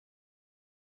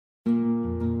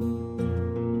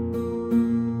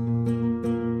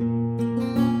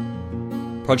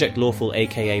Project Lawful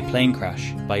aka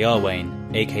Planecrash by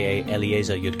Yarwain aka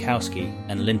Eliezer Yudkowsky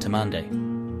and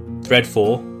Lintamande. Thread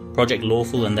 4, Project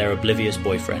Lawful and their Oblivious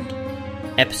boyfriend.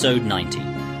 Episode 90.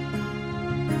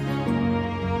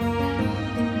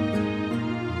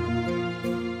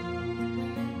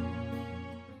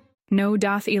 No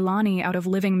Dath Ilani out of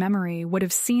living memory would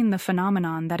have seen the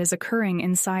phenomenon that is occurring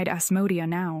inside Asmodia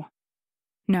now.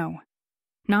 No.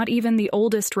 Not even the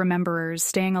oldest rememberers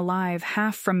staying alive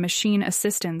half from machine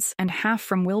assistance and half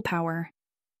from willpower.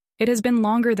 It has been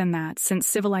longer than that since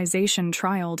civilization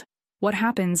trialed what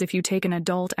happens if you take an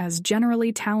adult as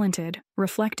generally talented,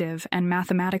 reflective, and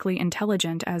mathematically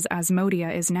intelligent as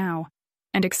Asmodia is now,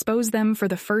 and expose them for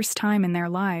the first time in their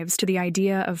lives to the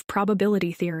idea of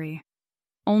probability theory.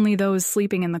 Only those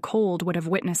sleeping in the cold would have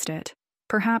witnessed it,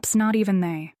 perhaps not even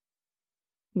they.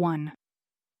 1.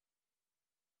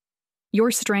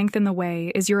 Your strength in the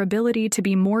way is your ability to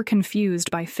be more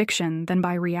confused by fiction than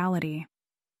by reality.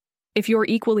 If you're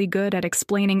equally good at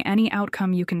explaining any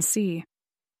outcome you can see,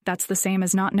 that's the same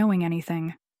as not knowing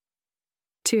anything.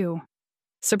 2.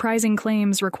 Surprising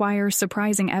claims require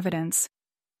surprising evidence.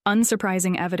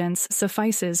 Unsurprising evidence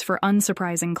suffices for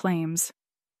unsurprising claims.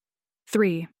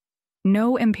 3.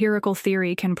 No empirical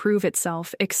theory can prove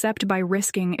itself except by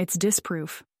risking its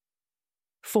disproof.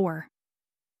 4.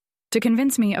 To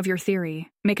convince me of your theory,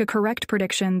 make a correct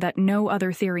prediction that no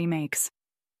other theory makes.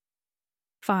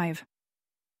 5.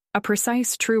 A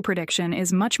precise true prediction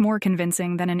is much more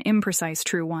convincing than an imprecise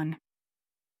true one.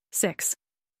 6.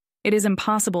 It is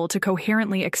impossible to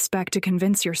coherently expect to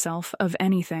convince yourself of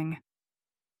anything.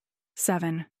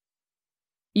 7.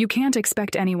 You can't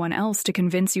expect anyone else to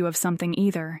convince you of something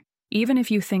either, even if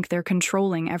you think they're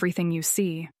controlling everything you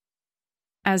see.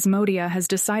 Asmodia has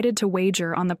decided to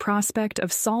wager on the prospect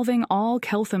of solving all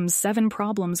Keltham's 7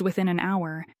 problems within an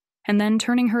hour, and then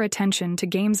turning her attention to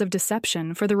games of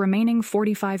deception for the remaining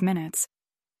 45 minutes.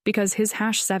 Because his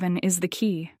 #7 is the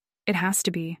key. It has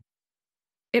to be.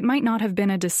 It might not have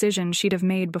been a decision she'd have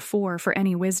made before for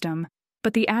any wisdom,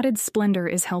 but the added splendor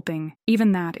is helping,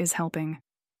 even that is helping.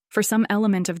 For some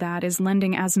element of that is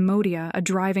lending Asmodia a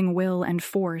driving will and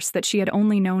force that she had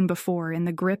only known before in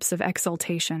the grips of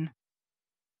exultation.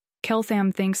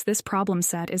 Keltham thinks this problem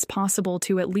set is possible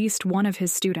to at least one of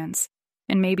his students,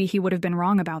 and maybe he would have been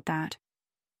wrong about that.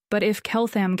 But if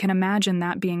Keltham can imagine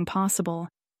that being possible,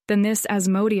 then this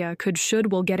Asmodia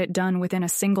will get it done within a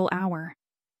single hour.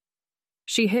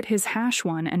 She hit his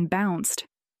 #1 and bounced.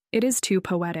 It is too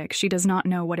poetic, she does not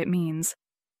know what it means.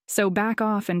 So back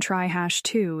off and try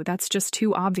 #2, that's just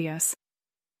too obvious.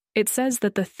 It says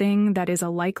that the thing that is a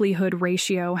likelihood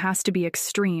ratio has to be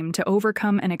extreme to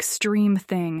overcome an extreme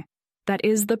thing. That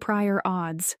is the prior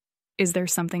odds. Is there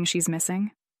something she's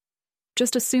missing?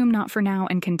 Just assume not for now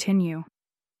and continue.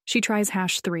 She tries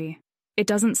 #3. It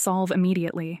doesn't solve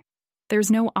immediately.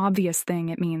 There's no obvious thing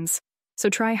it means. So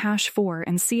try #4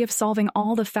 and see if solving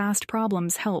all the fast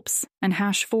problems helps, and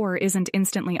 #4 isn't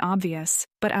instantly obvious,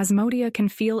 but Asmodia can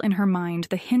feel in her mind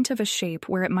the hint of a shape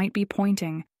where it might be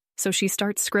pointing, so she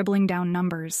starts scribbling down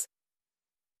numbers.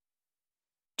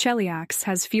 Cheliax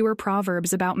has fewer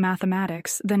proverbs about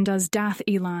mathematics than does Dath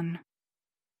Ilan.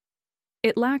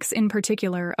 It lacks in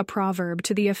particular a proverb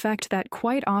to the effect that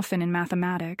quite often in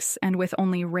mathematics, and with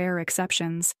only rare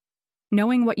exceptions,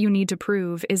 knowing what you need to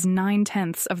prove is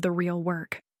 9/10 of the real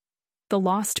work. The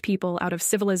lost people out of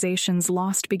civilization's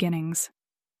lost beginnings.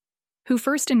 Who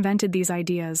first invented these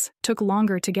ideas took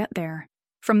longer to get there,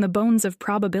 from the bones of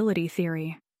probability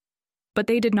theory. But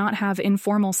they did not have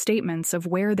informal statements of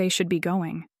where they should be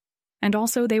going. And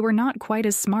also they were not quite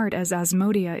as smart as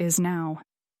Asmodia is now,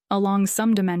 along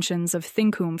some dimensions of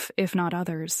thinkumph, if not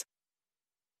others.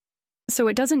 So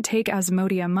it doesn't take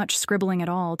Asmodia much scribbling at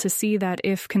all to see that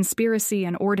if conspiracy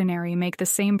and ordinary make the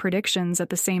same predictions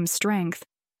at the same strength,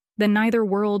 then neither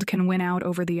world can win out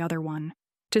over the other one.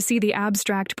 To see the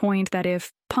abstract point that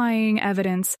if pieing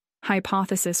evidence,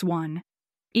 hypothesis 1,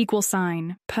 equal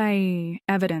sign, pie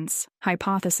evidence,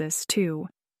 hypothesis 2,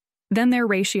 then their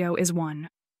ratio is 1.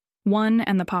 1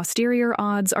 and the posterior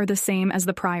odds are the same as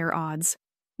the prior odds,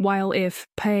 while if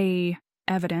pie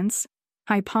evidence,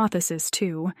 hypothesis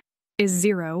 2, is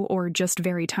 0 or just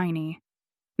very tiny,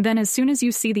 then as soon as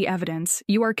you see the evidence,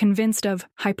 you are convinced of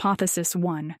hypothesis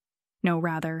 1. No,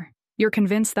 rather, you're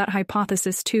convinced that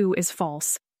hypothesis 2 is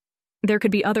false. There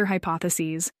could be other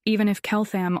hypotheses, even if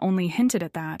Keltham only hinted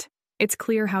at that. It's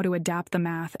clear how to adapt the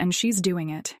math, and she's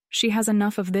doing it. She has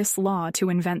enough of this law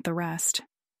to invent the rest.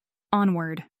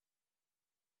 Onward.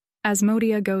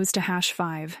 Asmodia goes to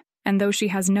 #5, and though she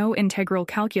has no integral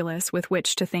calculus with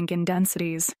which to think in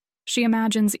densities, She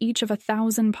imagines each of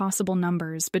 1,000 possible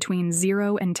numbers between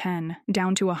 0 and 10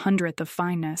 down to 100th of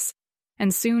fineness,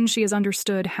 and soon she has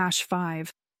understood #5,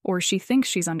 or she thinks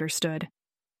she's understood.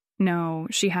 No,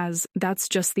 that's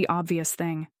just the obvious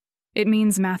thing. It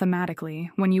means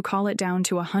mathematically, when you call it down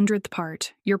to 100th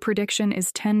part, your prediction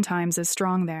is 10 times as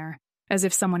strong there, as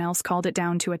if someone else called it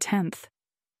down to a 10th.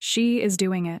 She is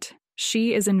doing it.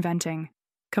 She is inventing,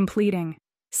 completing,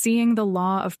 seeing the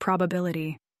law of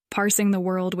probability, parsing the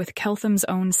world with Keltham's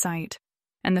own sight,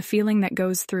 and the feeling that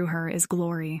goes through her is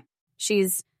glory.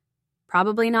 She's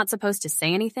probably not supposed to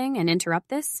say anything and interrupt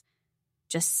this?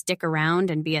 Just stick around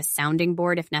and be a sounding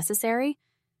board if necessary?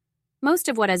 Most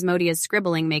of what Asmodea's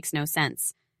scribbling makes no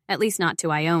sense, at least not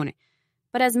to Ione,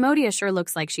 but Asmodea sure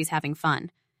looks like she's having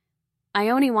fun.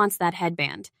 Ione wants that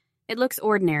headband. It looks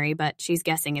ordinary, but she's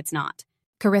guessing it's not.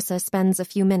 Carissa spends a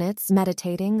few minutes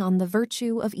meditating on the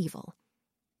virtue of evil.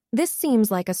 This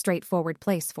seems like a straightforward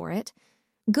place for it.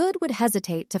 Good would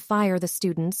hesitate to fire the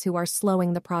students who are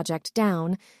slowing the project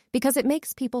down because it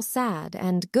makes people sad,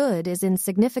 and good is in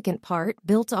significant part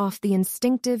built off the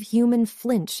instinctive human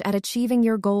flinch at achieving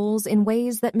your goals in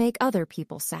ways that make other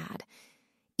people sad.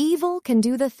 Evil can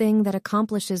do the thing that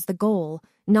accomplishes the goal,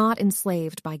 not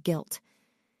enslaved by guilt.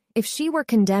 If she were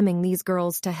condemning these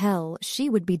girls to hell, she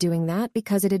would be doing that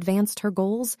because it advanced her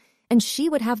goals, and she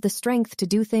would have the strength to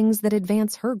do things that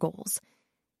advance her goals.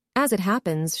 As it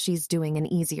happens, she's doing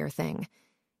an easier thing.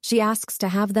 She asks to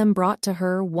have them brought to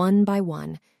her one by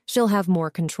one. She'll have more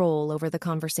control over the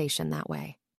conversation that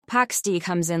way. Paxti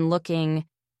comes in looking,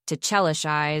 to Chelish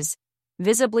eyes,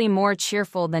 visibly more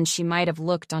cheerful than she might have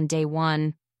looked on day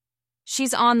one.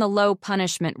 She's on the low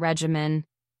punishment regimen.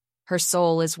 Her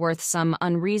soul is worth some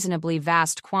unreasonably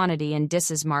vast quantity in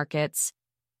Dis's markets.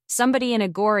 Somebody in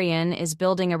Agorian is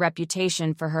building a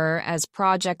reputation for her as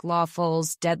Project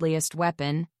Lawful's deadliest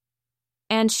weapon.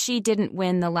 And she didn't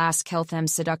win the last Keltham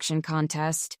seduction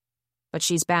contest, but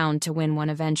she's bound to win one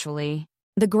eventually.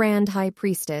 The Grand High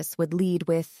Priestess would lead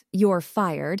with, "You're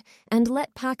fired," and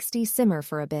let Paxti simmer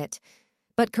for a bit.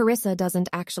 But Carissa doesn't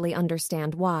actually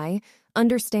understand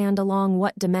along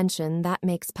what dimension that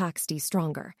makes Paxti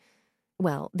stronger.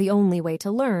 Well, the only way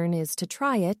to learn is to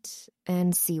try it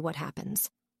and see what happens.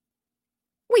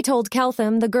 "We told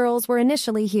Keltham the girls were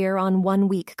initially here on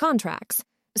 1-week contracts.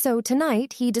 So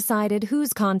tonight he decided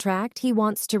whose contract he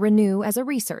wants to renew as a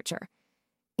researcher.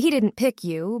 He didn't pick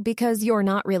you because you're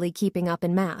not really keeping up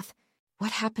in math."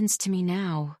 What happens to me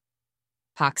now?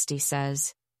 Paxti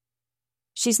says.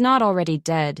 She's not already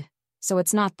dead, so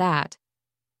it's not that.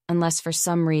 Unless for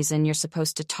some reason you're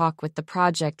supposed to talk with the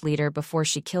project leader before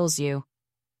she kills you.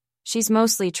 She's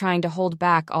mostly trying to hold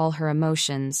back all her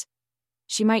emotions.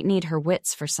 She might need her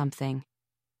wits for something.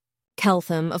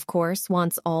 Keltham, of course,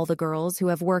 wants all the girls who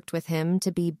have worked with him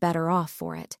to be better off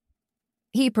for it.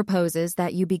 He proposes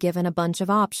that you be given a bunch of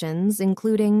options,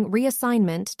 including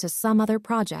reassignment to some other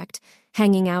project,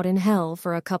 hanging out in hell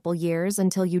for a couple years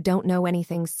until you don't know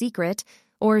anything secret,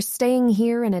 or staying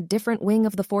here in a different wing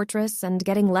of the fortress and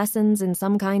getting lessons in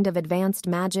some kind of advanced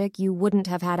magic you wouldn't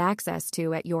have had access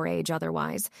to at your age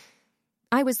otherwise.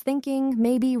 I was thinking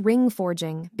maybe ring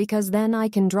forging, because then I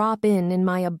can drop in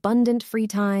my abundant free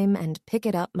time and pick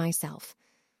it up myself.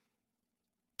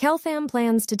 Keltham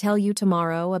plans to tell you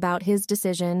tomorrow about his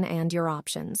decision and your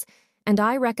options, and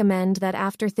I recommend that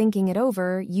after thinking it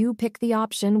over, you pick the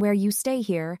option where you stay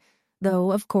here,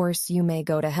 though of course you may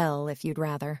go to hell if you'd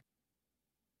rather.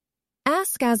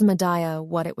 Ask Asmodeia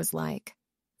what it was like.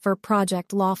 For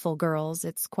Project Lawful girls,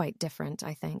 it's quite different,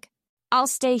 I think. I'll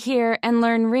stay here and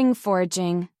learn ring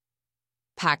forging,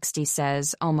 Paxti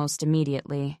says almost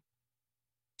immediately.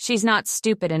 She's not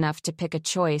stupid enough to pick a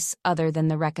choice other than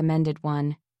the recommended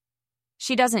one.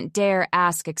 She doesn't dare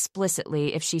ask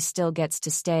explicitly if she still gets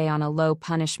to stay on a low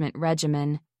punishment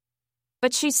regimen.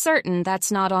 But she's certain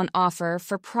that's not on offer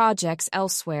for projects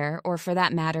elsewhere, or for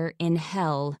that matter, in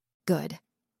hell. Good.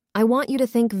 I want you to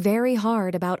think very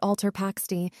hard about Alter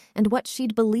Paxti and what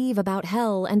she'd believe about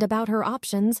hell and about her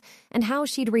options and how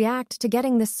she'd react to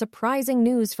getting this surprising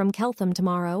news from Keltham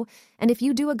tomorrow. And if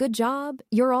you do a good job,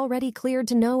 you're already cleared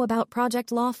to know about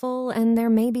Project Lawful and there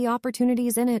may be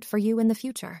opportunities in it for you in the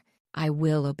future. I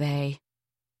will obey.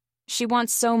 She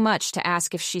wants so much to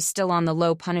ask if she's still on the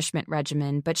low punishment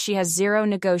regimen, but she has zero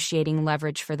negotiating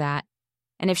leverage for that.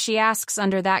 And if she asks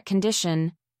under that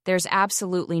condition, there's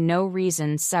absolutely no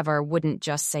reason Sever wouldn't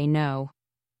just say no.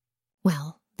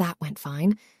 Well, that went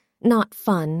fine. Not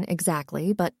fun,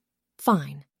 exactly, but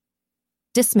fine.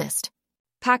 Dismissed.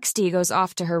 Paxti goes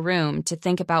off to her room to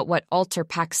think about what Alter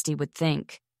Paxti would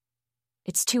think.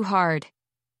 It's too hard,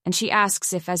 and she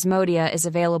asks if Asmodeia is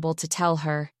available to tell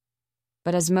her.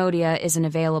 but Asmodia isn't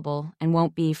available and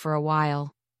won't be for a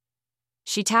while.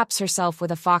 She taps herself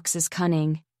with a fox's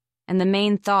cunning, and the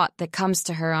main thought that comes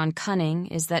to her on cunning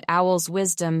is that Owl's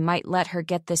wisdom might let her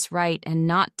get this right and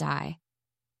not die.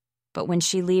 But when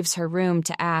she leaves her room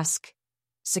to ask,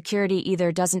 security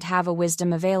either doesn't have a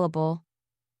wisdom available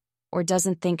or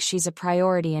doesn't think she's a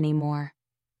priority anymore.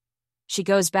 She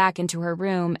goes back into her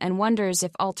room and wonders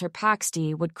if Alter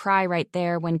Paxti would cry right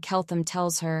there when Keltham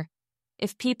tells her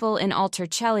if people in Alter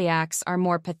Cheliax are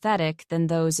more pathetic than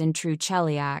those in true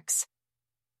Cheliax.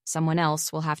 Someone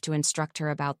else will have to instruct her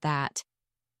about that.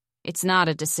 It's not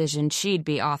a decision she'd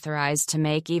be authorized to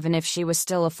make even if she was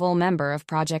still a full member of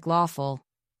Project Lawful.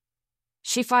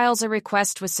 She files a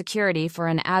request with security for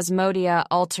an Asmodia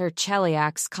Alter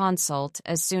Cheliax consult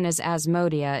as soon as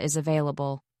Asmodia is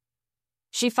available.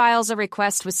 She files a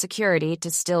request with security to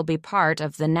still be part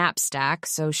of the knapsack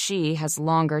so she has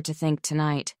longer to think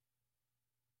tonight.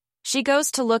 She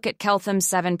goes to look at Keltham's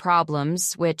 7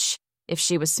 problems, which, if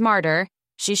she was smarter,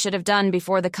 she should have done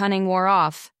before the cunning wore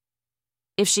off.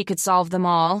 If she could solve them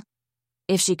all,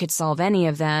 if she could solve any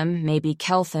of them, maybe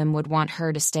Keltham would want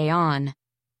her to stay on.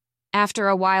 After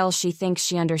a while, she thinks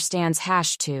she understands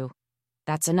hash too.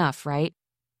 That's enough, right?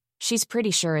 She's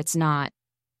pretty sure it's not.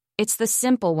 It's the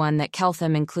simple one that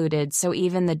Keltham included so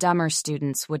even the dumber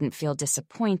students wouldn't feel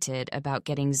disappointed about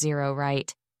getting 0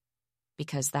 right.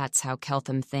 Because that's how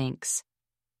Keltham thinks.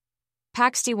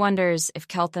 Paxti wonders if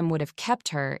Keltham would have kept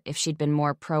her if she'd been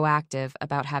more proactive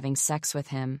about having sex with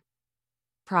him.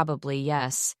 Probably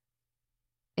yes.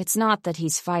 It's not that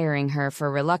he's firing her for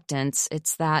reluctance,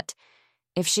 it's that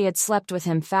if she had slept with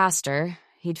him faster,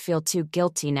 he'd feel too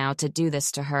guilty now to do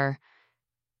this to her.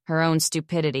 Her own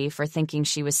stupidity for thinking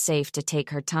she was safe to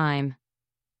take her time.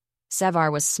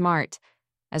 Sevar was smart.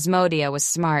 Asmodia was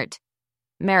smart.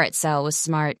 Meritxell was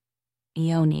smart.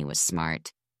 Ione was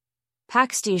smart.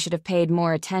 Paxti should have paid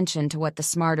more attention to what the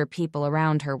smarter people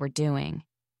around her were doing.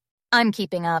 I'm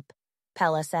keeping up,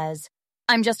 Pella says.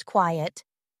 I'm just quiet.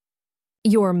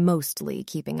 You're mostly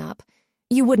keeping up.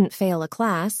 You wouldn't fail a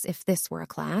class if this were a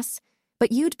class,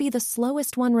 but you'd be the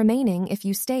slowest one remaining if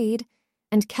you stayed,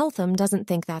 and Keltham doesn't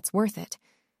think that's worth it,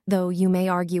 though you may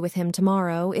argue with him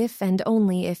tomorrow if and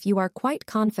only if you are quite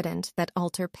confident that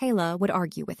Alter Pela would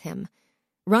argue with him.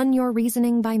 Run your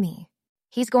reasoning by me.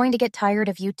 He's going to get tired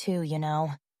of you too, you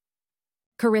know.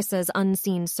 Carissa's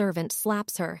unseen servant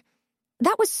slaps her.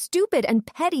 That was stupid and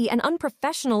petty and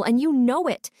unprofessional, and you know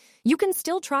it. You can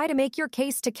still try to make your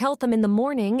case to Keltham in the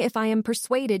morning if I am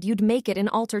persuaded you'd make it in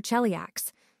Alter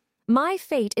Cheliax. My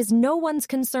fate is no one's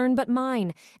concern but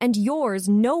mine, and yours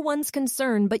no one's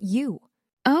concern but you.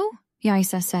 Oh,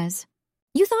 Yaisa says.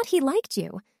 You thought he liked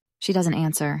you. She doesn't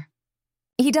answer.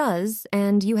 He does,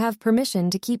 and you have permission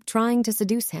to keep trying to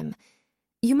seduce him.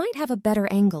 You might have a better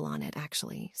angle on it,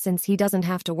 actually, since he doesn't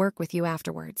have to work with you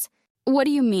afterwards. What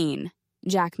do you mean?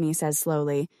 Jackme says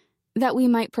slowly. That we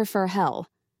might prefer hell.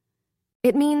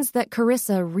 It means that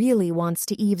Carissa really wants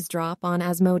to eavesdrop on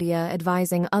Asmodia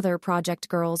advising other project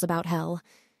girls about hell.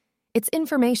 It's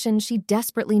information she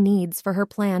desperately needs for her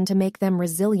plan to make them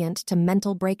resilient to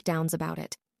mental breakdowns about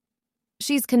it.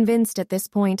 She's convinced at this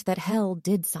point that hell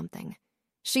did something.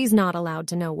 She's not allowed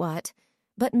to know what,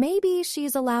 but maybe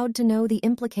she's allowed to know the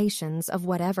implications of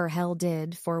whatever hell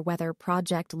did for whether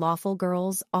Project Lawful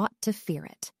girls ought to fear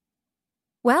it.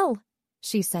 Well,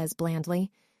 she says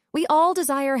blandly, we all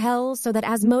desire hell so that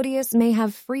Asmodeus may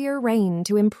have freer reign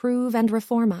to improve and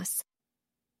reform us.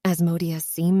 Asmodeus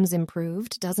seems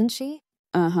improved, doesn't she?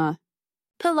 Uh-huh.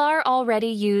 Pilar already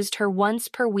used her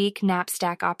once-per-week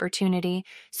knapsack opportunity,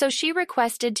 so she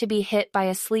requested to be hit by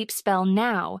a sleep spell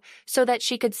now so that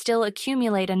she could still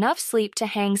accumulate enough sleep to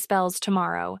hang spells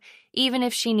tomorrow, even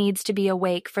if she needs to be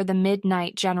awake for the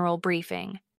midnight general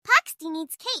briefing. Paxti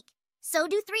needs cake. So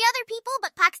do 3 other people,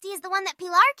 but Paxti is the one that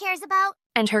Pilar cares about.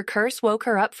 And her curse woke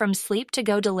her up from sleep to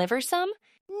go deliver some?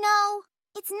 No,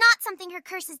 it's not something her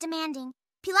curse is demanding.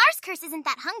 Pilar's curse isn't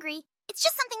that hungry. It's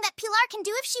just something that Pilar can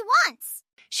do if she wants.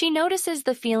 She notices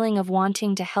the feeling of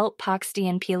wanting to help Paxti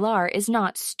and Pilar is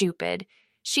not stupid.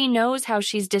 She knows how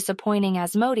she's disappointing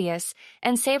Asmodeus,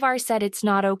 and Sevar said it's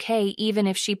not okay even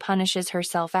if she punishes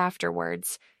herself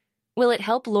afterwards. Will it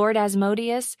help Lord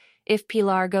Asmodeus if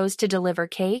Pilar goes to deliver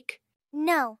cake?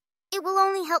 No, it will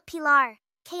only help Pilar.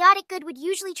 Chaotic good would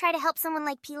usually try to help someone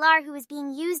like Pilar who is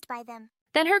being used by them.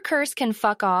 Then her curse can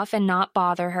fuck off and not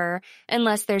bother her,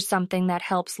 unless there's something that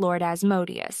helps Lord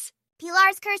Asmodeus.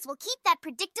 Pilar's curse will keep that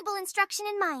predictable instruction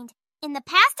in mind, in the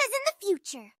past as in the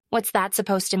future. What's that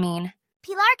supposed to mean?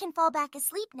 Pilar can fall back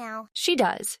asleep now. She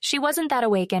does. She wasn't that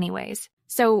awake anyways.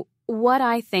 So what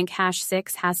I think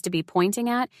 #6 has to be pointing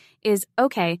at is,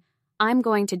 okay, I'm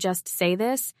going to just say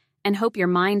this and hope your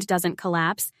mind doesn't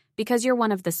collapse because you're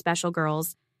one of the special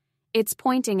girls. It's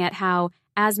pointing at how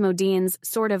Asmodeans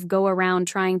sort of go around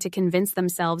trying to convince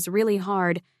themselves really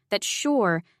hard that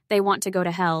sure, they want to go to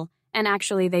hell, and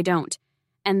actually they don't.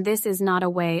 And this is not a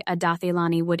way a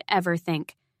Dathilani would ever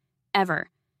think. Ever.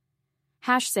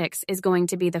 #6 is going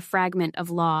to be the fragment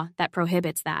of law that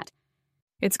prohibits that.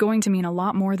 It's going to mean a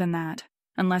lot more than that,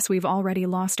 unless we've already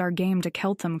lost our game to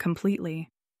Keltham completely.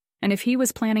 And if he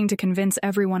was planning to convince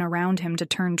everyone around him to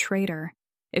turn traitor,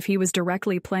 if he was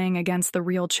directly playing against the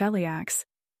real Cheliacs,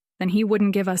 then he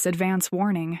wouldn't give us advance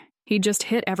warning. He'd just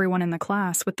hit everyone in the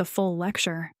class with the full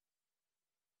lecture.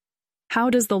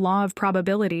 How does the law of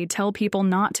probability tell people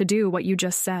not to do what you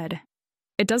just said?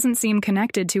 It doesn't seem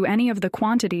connected to any of the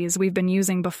quantities we've been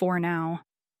using before now.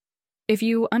 If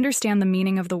you understand the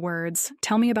meaning of the words,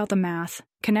 tell me about the math,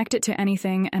 connect it to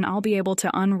anything, and I'll be able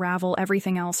to unravel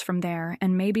everything else from there,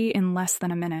 and maybe in less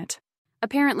than a minute.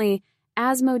 Apparently,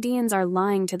 Asmodeans are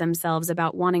lying to themselves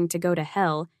about wanting to go to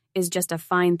hell is just a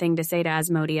fine thing to say to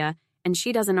Asmodea, and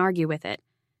she doesn't argue with it.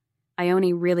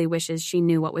 Ione really wishes she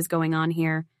knew what was going on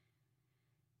here.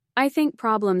 I think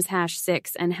problems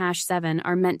 #6 and #7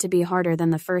 are meant to be harder than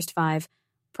the first 5,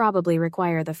 probably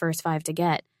require the first 5 to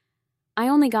get. I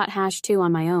only got #2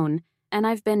 on my own, and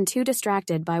I've been too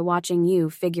distracted by watching you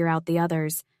figure out the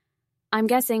others. I'm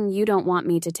guessing you don't want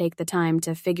me to take the time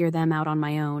to figure them out on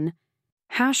my own.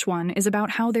 #1 is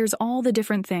about how there's all the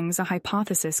different things a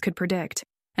hypothesis could predict,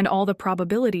 and all the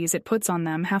probabilities it puts on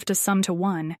them have to sum to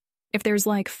 1. If there's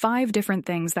like 5 different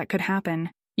things that could happen,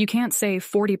 you can't say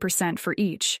 40% for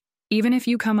each, even if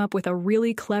you come up with a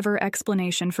really clever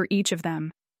explanation for each of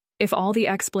them. If all the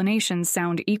explanations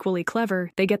sound equally clever,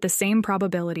 they get the same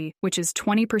probability, which is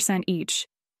 20% each,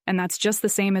 and that's just the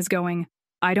same as going,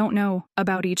 I don't know,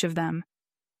 about each of them.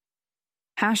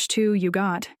 #2 you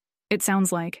got, it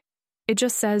sounds like. It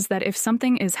just says that if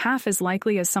something is half as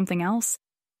likely as something else,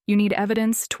 you need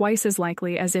evidence twice as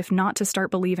likely as if not to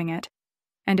start believing it.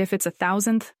 And if it's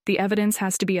 1,000th, the evidence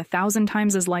has to be 1,000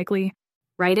 times as likely.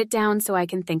 Write it down so I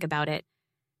can think about it.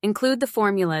 Include the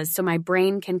formulas so my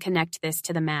brain can connect this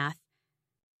to the math.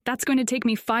 That's going to take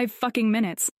me 5 fucking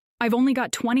minutes. I've only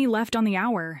got 20 left on the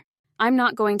hour. I'm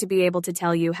not going to be able to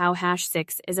tell you how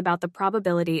 #6 is about the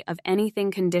probability of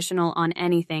anything conditional on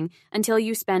anything until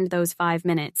you spend those 5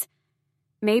 minutes.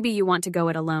 Maybe you want to go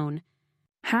it alone.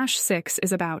 #6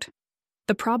 is about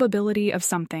the probability of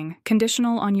something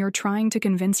conditional on your trying to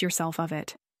convince yourself of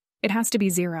it. It has to be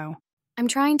 0. I'm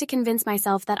trying to convince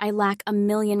myself that I lack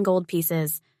 1,000,000 gold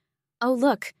pieces. Oh,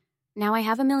 look. Now I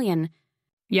have 1,000,000.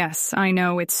 Yes, I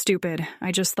know, it's stupid.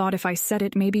 I just thought if I said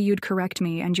it, maybe you'd correct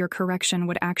me, and your correction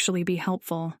would actually be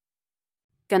helpful.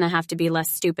 Gonna have to be less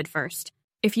stupid first.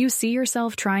 If you see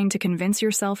yourself trying to convince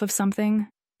yourself of something,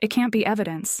 it can't be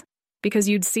evidence, because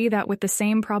you'd see that with the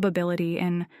same probability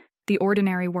in the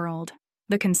ordinary world,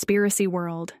 the conspiracy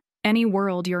world, any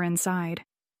world you're inside.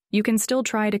 You can still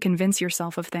try to convince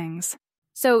yourself of things.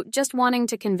 So just wanting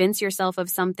to convince yourself of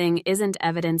something isn't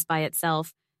evidence by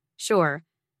itself. Sure.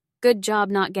 Good job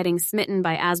not getting smitten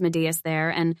by Asmodeus there,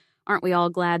 and aren't we all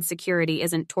glad security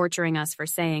isn't torturing us for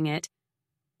saying it?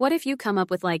 What if you come up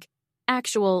with,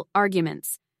 actual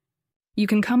arguments? You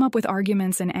can come up with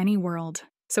arguments in any world,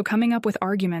 so coming up with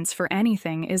arguments for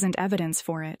anything isn't evidence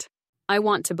for it. I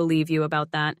want to believe you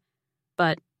about that.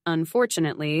 But,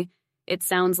 unfortunately, it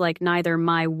sounds like neither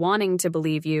my wanting to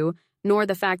believe you, nor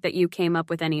the fact that you came up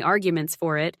with any arguments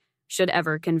for it, should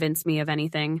ever convince me of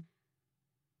anything.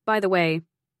 By the way,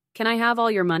 can I have all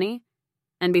your money?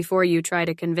 And before you try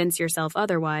to convince yourself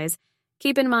otherwise,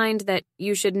 keep in mind that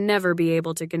you should never be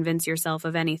able to convince yourself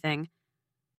of anything.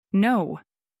 No.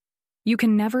 You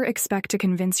can never expect to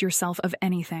convince yourself of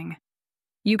anything.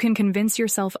 You can convince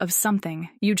yourself of something,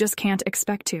 you just can't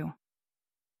expect to.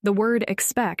 The word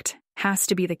expect has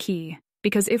to be the key,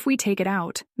 because if we take it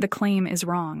out, the claim is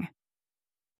wrong.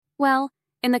 Well,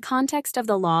 in the context of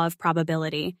the law of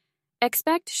probability,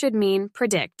 expect should mean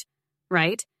predict,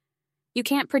 right? You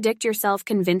can't predict yourself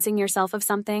convincing yourself of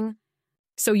something.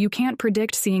 So you can't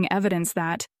predict seeing evidence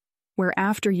that, where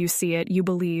after you see it, you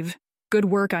believe, good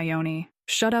work, Ione.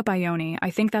 Shut up, Ione.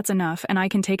 I think that's enough, and I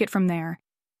can take it from there.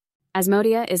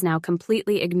 Asmodea is now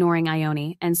completely ignoring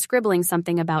Ione and scribbling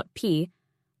something about P,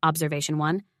 observation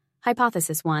 1,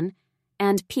 hypothesis 1,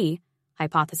 and P,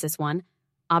 hypothesis 1,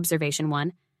 observation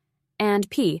 1, and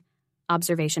P,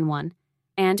 observation 1,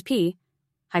 and P,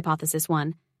 hypothesis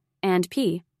 1, and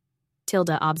P,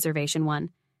 tilde observation 1,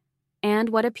 and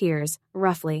what appears,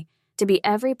 roughly, to be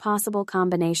every possible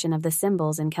combination of the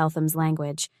symbols in Keltham's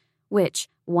language, which,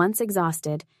 once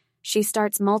exhausted, she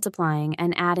starts multiplying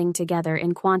and adding together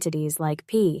in quantities like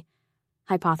p,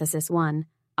 hypothesis 1,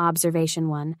 observation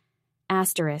 1,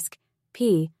 asterisk,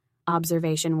 p,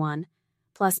 observation 1,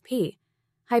 plus p,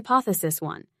 hypothesis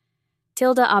 1,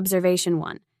 tilde observation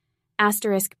 1,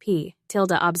 asterisk p,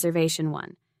 tilde observation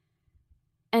 1.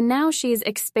 And now she's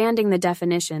expanding the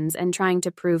definitions and trying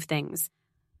to prove things.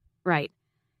 Right.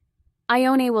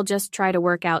 Ione will just try to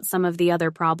work out some of the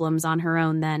other problems on her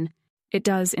own then. It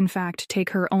does, in fact, take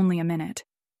her only a minute.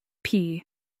 P,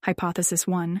 hypothesis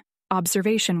 1,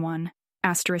 observation 1,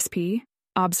 asterisk p,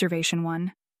 observation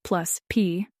 1, plus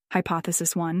p,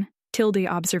 hypothesis 1, tilde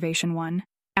observation 1,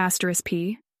 asterisk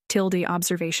p, tilde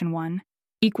observation 1,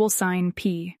 equal sign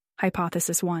p,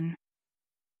 hypothesis 1.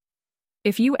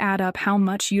 If you add up how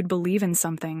much you'd believe in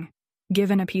something,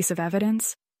 given a piece of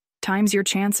evidence, times your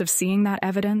chance of seeing that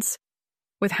evidence,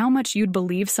 with how much you'd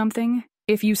believe something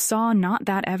if you saw not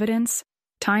that evidence,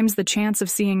 times the chance of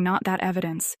seeing not that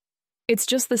evidence, it's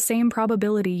just the same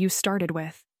probability you started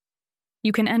with.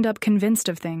 You can end up convinced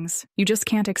of things, you just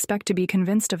can't expect to be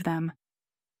convinced of them.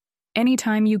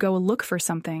 Anytime you go look for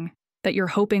something that you're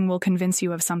hoping will convince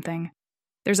you of something,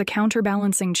 there's a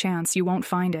counterbalancing chance you won't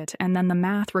find it, and then the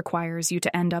math requires you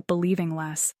to end up believing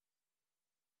less.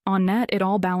 On net, it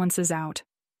all balances out.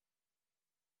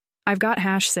 I've got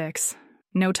 #6.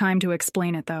 No time to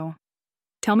explain it, though.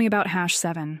 Tell me about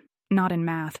 #7, not in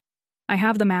math. I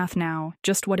have the math now,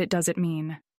 just what does it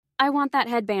mean? I want that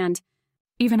headband.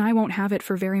 Even I won't have it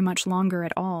for very much longer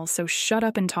at all, so shut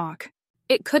up and talk.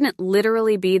 It couldn't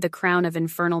literally be the crown of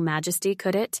infernal majesty,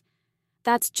 could it?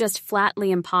 That's just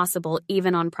flatly impossible,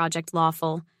 even on Project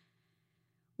Lawful.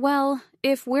 Well,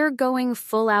 if we're going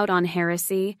full out on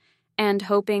heresy, and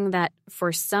hoping that,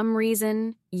 for some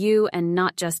reason, you and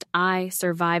not just I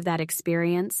survive that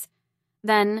experience,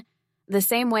 then, the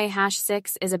same way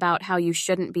 #6 is about how you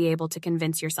shouldn't be able to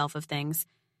convince yourself of things,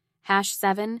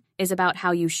 #7 is about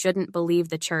how you shouldn't believe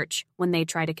the church when they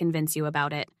try to convince you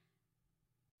about it.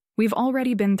 We've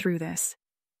already been through this.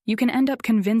 You can end up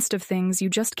convinced of things you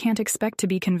just can't expect to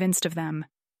be convinced of them.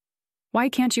 Why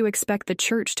can't you expect the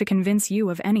church to convince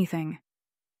you of anything?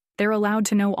 They're allowed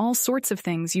to know all sorts of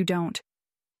things you don't.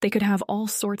 They could have all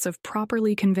sorts of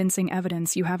properly convincing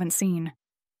evidence you haven't seen.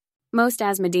 Most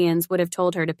Asmodeans would have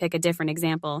told her to pick a different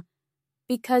example.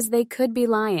 Because they could be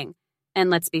lying. And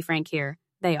let's be frank here,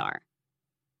 they are.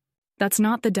 That's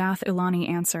not the Dath Ilani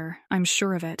answer, I'm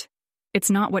sure of it. It's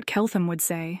not what Keltham would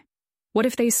say. What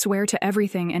if they swear to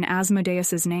everything in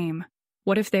Asmodeus's name?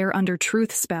 What if they're under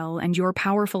truth spell and you're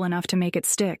powerful enough to make it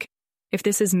stick? If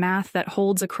this is math that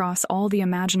holds across all the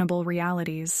imaginable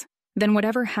realities, then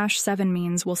whatever #7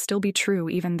 means will still be true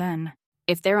even then.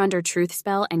 If they're under truth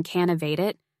spell and can't evade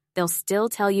it, they'll still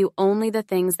tell you only the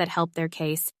things that help their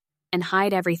case and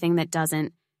hide everything that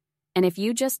doesn't. And if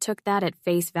you just took that at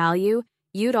face value,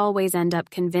 you'd always end up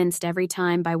convinced every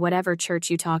time by whatever church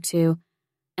you talk to.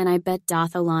 And I bet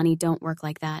Dath Ilani don't work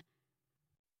like that.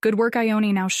 Good work,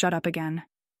 Ione, now shut up again.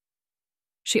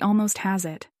 She almost has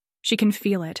it. She can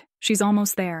feel it. She's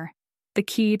almost there. The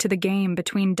key to the game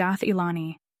between Dath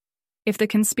Ilani. If the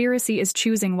conspiracy is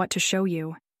choosing what to show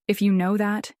you, if you know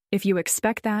that, if you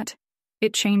expect that,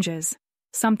 it changes.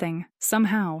 Something,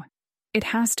 somehow. It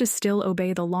has to still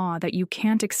obey the law that you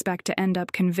can't expect to end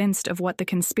up convinced of what the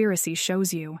conspiracy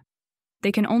shows you.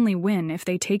 They can only win if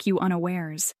they take you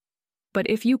unawares. But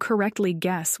if you correctly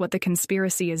guess what the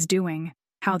conspiracy is doing,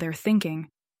 how they're thinking,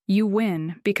 you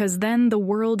win because then the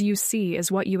world you see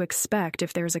is what you expect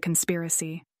if there's a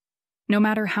conspiracy. No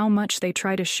matter how much they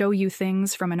try to show you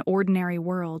things from an ordinary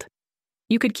world,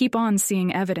 you could keep on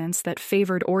seeing evidence that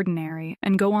favored ordinary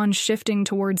and go on shifting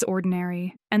towards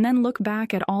ordinary and then look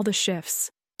back at all the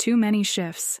shifts, too many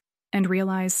shifts, and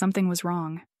realize something was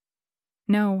wrong.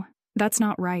 No, that's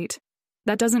not right.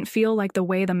 That doesn't feel like the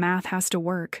way the math has to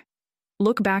work.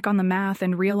 Look back on the math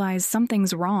and realize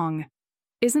something's wrong.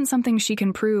 Isn't something she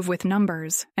can prove with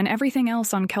numbers, and everything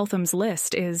else on Keltham's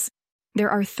list is... There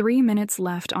are 3 minutes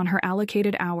left on her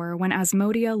allocated hour when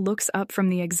Asmodea looks up from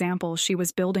the example she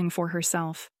was building for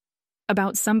herself.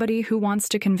 About somebody who wants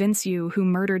to convince you who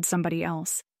murdered somebody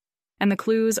else. And the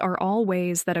clues are all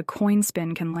ways that a coin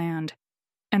spin can land.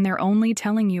 And they're only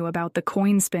telling you about the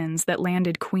coin spins that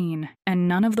landed Queen, and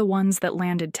none of the ones that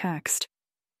landed Text.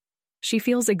 She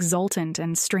feels exultant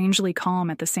and strangely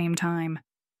calm at the same time.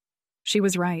 She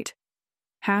was right.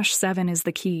 #7 is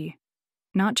the key.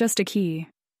 Not just a key,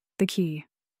 the key.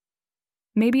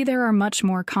 Maybe there are much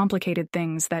more complicated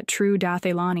things that true Dath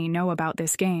Ilani know about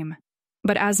this game,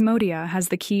 but Asmodea has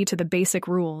the key to the basic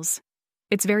rules.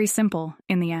 It's very simple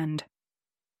in the end.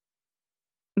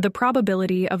 The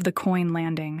probability of the coin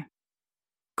landing.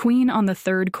 Queen on the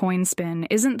third coin spin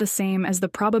isn't the same as the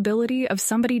probability of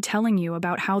somebody telling you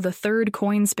about how the third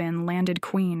coin spin landed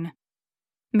queen.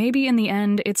 Maybe in the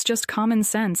end, it's just common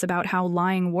sense about how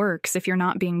lying works if you're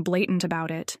not being blatant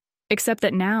about it. Except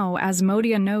that now,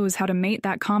 Asmodia knows how to mate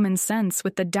that common sense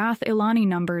with the Dath Ilani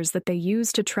numbers that they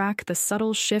use to track the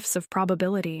subtle shifts of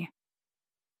probability.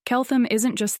 Keltham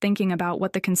isn't just thinking about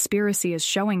what the conspiracy is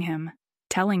showing him,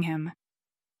 telling him.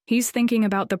 He's thinking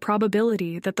about the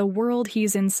probability that the world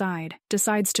he's inside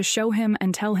decides to show him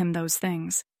and tell him those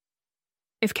things.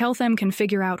 If Keltham can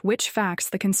figure out which facts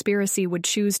the conspiracy would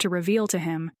choose to reveal to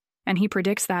him, and he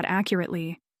predicts that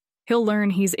accurately, he'll learn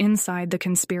he's inside the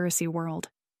conspiracy world.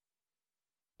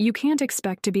 You can't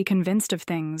expect to be convinced of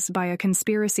things by a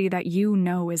conspiracy that you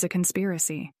know is a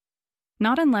conspiracy.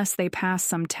 Not unless they pass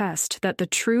some test that the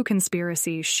true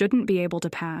conspiracy shouldn't be able to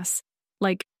pass.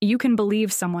 Like, you can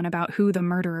believe someone about who the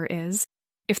murderer is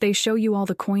if they show you all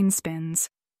the coin spins,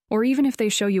 or even if they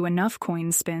show you enough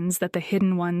coin spins that the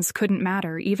hidden ones couldn't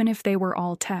matter even if they were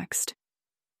all text.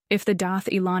 If the Dath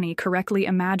Ilani correctly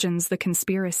imagines the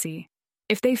conspiracy,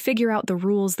 if they figure out the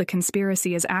rules the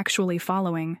conspiracy is actually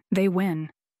following, they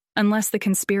win. Unless the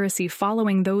conspiracy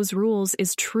following those rules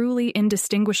is truly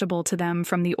indistinguishable to them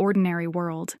from the ordinary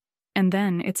world, and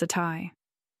then it's a tie.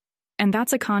 And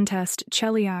that's a contest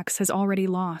Cheliax has already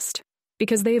lost,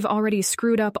 because they've already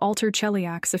screwed up Alter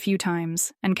Cheliax a few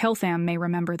times, and Keltham may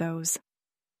remember those.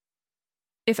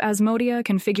 If Asmodia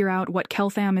can figure out what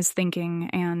Keltham is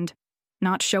thinking and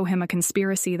not show him a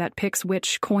conspiracy that picks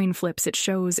which coin flips it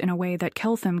shows in a way that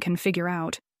Keltham can figure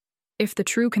out, if the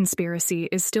true conspiracy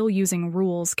is still using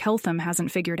rules Keltham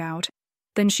hasn't figured out,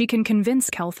 then she can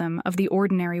convince Keltham of the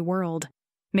ordinary world,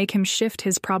 make him shift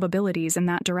his probabilities in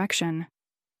that direction,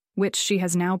 which she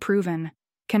has now proven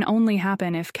can only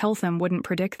happen if Keltham wouldn't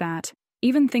predict that,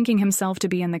 even thinking himself to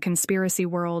be in the conspiracy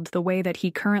world the way that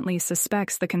he currently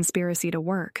suspects the conspiracy to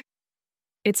work.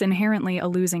 It's inherently a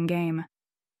losing game.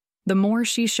 The more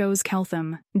she shows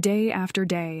Keltham, day after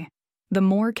day, the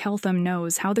more Keltham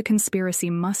knows how the conspiracy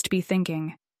must be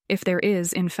thinking, if there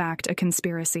is, in fact, a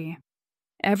conspiracy.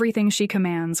 Everything she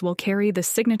commands will carry the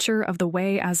signature of the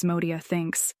way Asmodia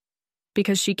thinks,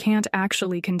 because she can't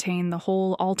actually contain the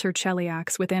whole Alter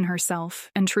Cheliax within herself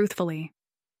and truthfully.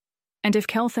 And if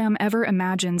Keltham ever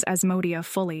imagines Asmodia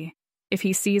fully, if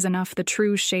he sees enough the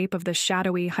true shape of the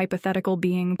shadowy, hypothetical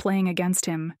being playing against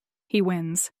him, he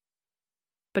wins.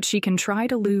 But she can try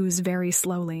to lose very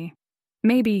slowly.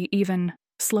 Maybe even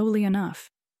slowly enough.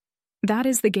 That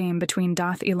is the game between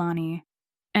Dath Ilani,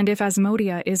 and if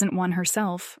Asmodia isn't one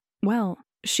herself, well,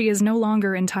 she is no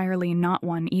longer entirely not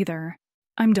one either.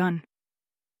 I'm done,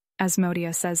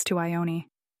 Asmodia says to Ione.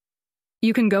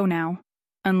 You can go now,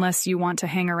 unless you want to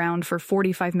hang around for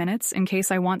 45 minutes in case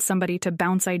I want somebody to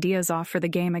bounce ideas off for the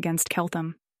game against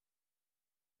Keltham.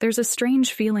 There's a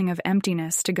strange feeling of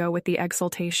emptiness to go with the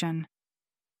exultation.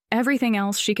 Everything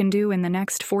else she can do in the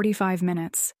next 45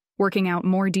 minutes, working out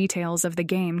more details of the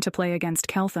game to play against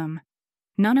Keltham,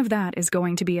 none of that is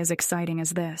going to be as exciting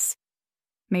as this.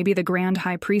 Maybe the Grand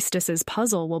High Priestess's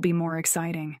puzzle will be more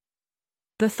exciting.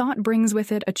 The thought brings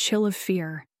with it a chill of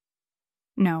fear.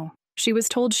 No, she was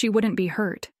told she wouldn't be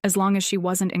hurt as long as she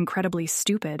wasn't incredibly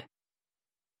stupid.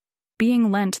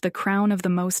 Being lent the crown of the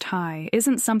Most High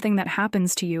isn't something that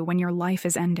happens to you when your life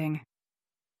is ending.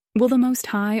 Will the Most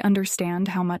High understand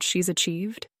how much she's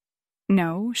achieved?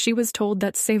 No, she was told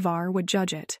that Sevar would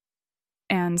judge it.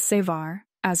 And Sevar,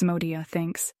 Asmodia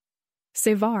thinks,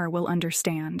 Sevar will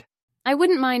understand. I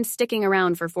wouldn't mind sticking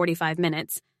around for 45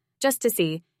 minutes, just to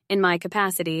see, in my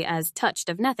capacity as touched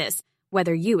of Nethys,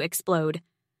 whether you explode.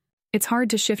 It's hard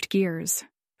to shift gears,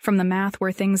 from the math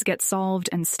where things get solved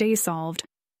and stay solved,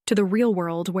 to the real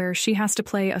world where she has to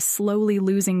play a slowly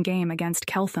losing game against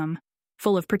Keltham,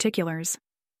 full of particulars.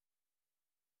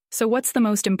 So what's the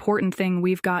most important thing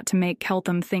we've got to make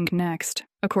Keltham think next,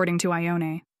 according to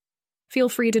Ione? Feel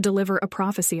free to deliver a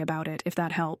prophecy about it, if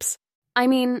that helps. I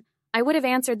mean, I would have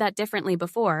answered that differently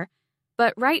before,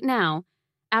 but right now,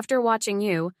 after watching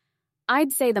you,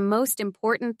 I'd say the most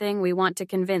important thing we want to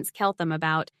convince Keltham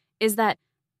about is that,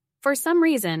 for some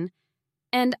reason,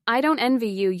 and I don't envy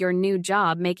you your new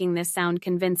job making this sound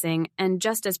convincing and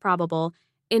just as probable,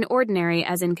 in ordinary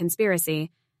as in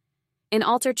conspiracy. In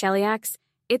Alter Cheliax,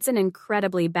 it's an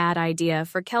incredibly bad idea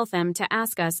for Keltham to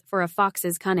ask us for a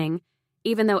fox's cunning,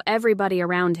 even though everybody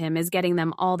around him is getting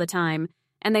them all the time,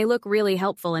 and they look really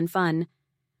helpful and fun.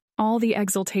 All the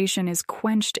exultation is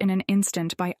quenched in an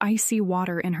instant by icy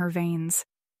water in her veins.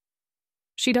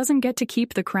 She doesn't get to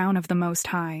keep the crown of the Most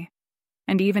High.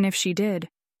 And even if she did,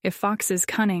 if Fox's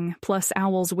cunning plus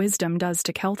Owl's wisdom does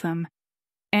to Keltham,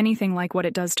 anything like what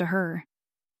it does to her,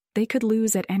 They could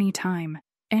lose at any time,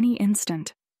 any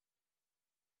instant.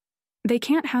 They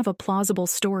can't have a plausible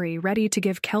story ready to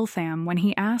give Keltham when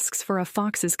he asks for a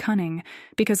fox's cunning,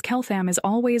 because Keltham is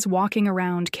always walking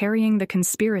around carrying the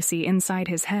conspiracy inside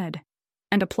his head.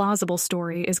 And a plausible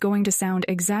story is going to sound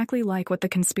exactly like what the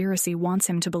conspiracy wants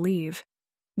him to believe.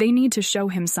 They need to show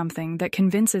him something that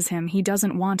convinces him he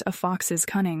doesn't want a fox's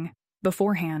cunning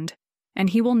beforehand, and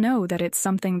he will know that it's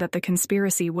something that the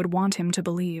conspiracy would want him to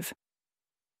believe.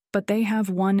 But they have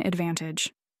one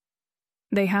advantage.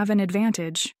 They have an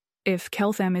advantage if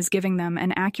Keltham is giving them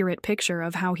an accurate picture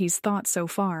of how he's thought so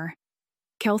far.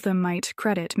 Keltham might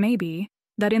credit, maybe,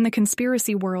 that in the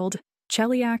conspiracy world,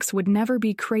 Cheliax would never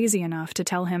be crazy enough to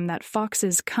tell him that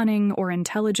Fox's cunning or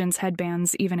intelligence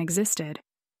headbands even existed.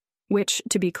 Which,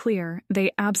 to be clear,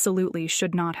 they absolutely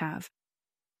should not have.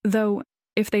 Though,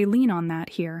 if they lean on that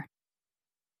here.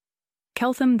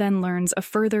 Keltham then learns a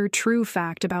further true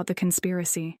fact about the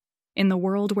conspiracy, in the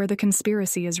world where the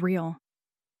conspiracy is real.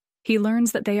 He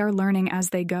learns that they are learning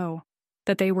as they go,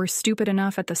 that they were stupid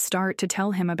enough at the start to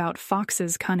tell him about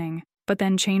Fox's cunning, but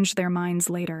then changed their minds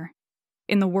later.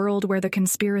 In the world where the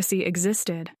conspiracy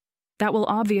existed, that will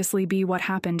obviously be what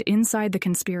happened inside the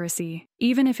conspiracy,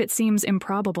 even if it seems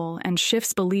improbable and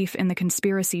shifts belief in the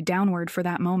conspiracy downward for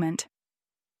that moment.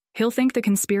 He'll think the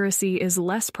conspiracy is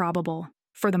less probable,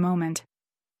 for the moment.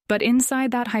 But inside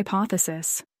that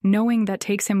hypothesis, knowing that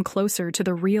takes him closer to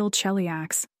the real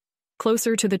Cheliax,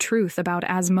 closer to the truth about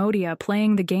Asmodia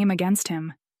playing the game against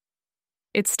him.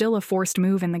 It's still a forced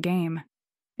move in the game.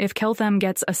 If Keltham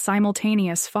gets a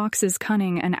simultaneous Fox's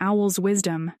cunning and Owl's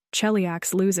wisdom,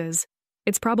 Cheliax loses.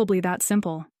 It's probably that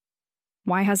simple.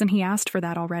 Why hasn't he asked for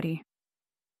that already?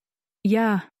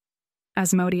 Yeah,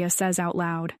 Asmodia says out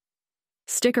loud.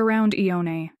 Stick around,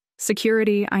 Ione.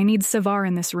 Security, I need Savar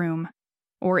in this room.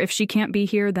 Or if she can't be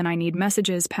here, then I need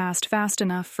messages passed fast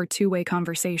enough for two-way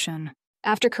conversation.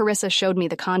 After Carissa showed me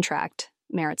the contract,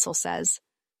 Maritzel says,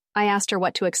 I asked her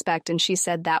what to expect and she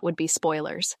said that would be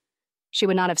spoilers. She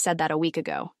would not have said that a week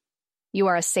ago. You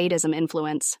are a sadism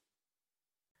influence.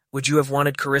 Would you have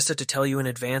wanted Carissa to tell you in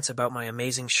advance about my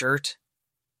amazing shirt?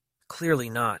 Clearly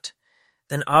not.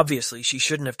 Then obviously she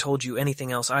shouldn't have told you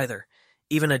anything else either.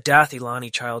 Even a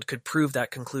Dathilani child could prove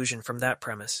that conclusion from that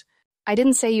premise. I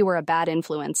didn't say you were a bad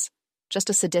influence, just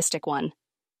a sadistic one.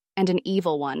 And an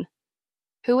evil one.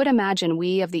 Who would imagine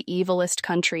we of the evilest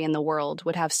country in the world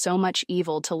would have so much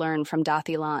evil to learn from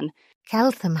Dathilan?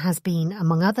 Keltham has been,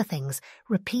 among other things,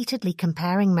 repeatedly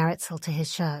comparing Maritzel to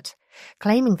his shirt,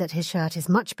 claiming that his shirt is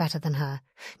much better than her,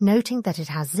 noting that it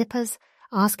has zippers,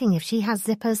 asking if she has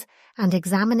zippers, and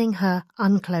examining her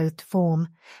unclothed form,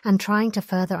 and trying to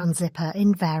further unzip her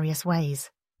in various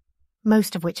ways,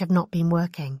 most of which have not been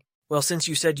working. Well, since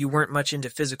you said you weren't much into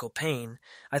physical pain,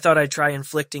 I thought I'd try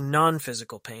inflicting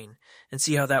non-physical pain, and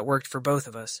see how that worked for both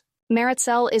of us.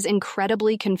 Maritzel is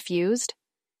incredibly confused.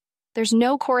 There's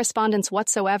no correspondence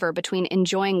whatsoever between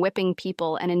enjoying whipping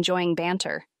people and enjoying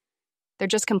banter. They're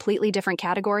just completely different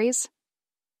categories.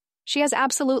 She has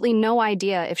absolutely no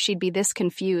idea if she'd be this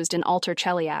confused in Alter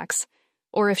Cheliax,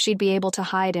 or if she'd be able to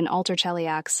hide in Alter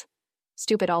Cheliax.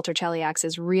 Stupid Alter Cheliax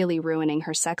is really ruining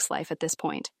her sex life at this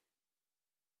point.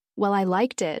 Well, I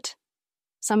liked it.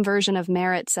 Some version of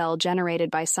merit cell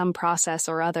generated by some process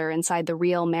or other inside the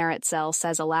real merit cell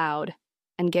says aloud,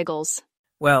 and giggles.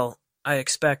 Well, I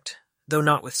expect, though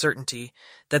not with certainty,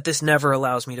 that this never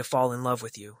allows me to fall in love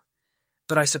with you.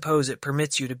 But I suppose it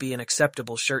permits you to be an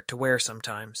acceptable shirt to wear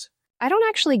sometimes. I don't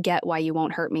actually get why you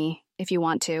won't hurt me, if you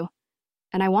want to.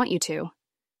 And I want you to.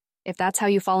 If that's how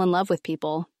you fall in love with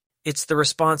people. It's the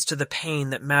response to the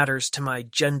pain that matters to my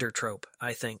gender trope,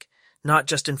 I think. Not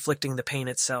just inflicting the pain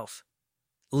itself.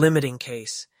 Limiting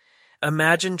case.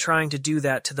 Imagine trying to do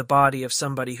that to the body of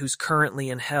somebody who's currently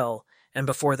in hell and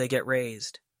before they get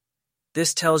raised.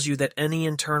 This tells you that any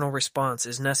internal response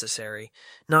is necessary,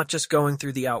 not just going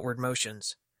through the outward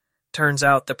motions. Turns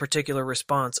out the particular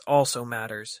response also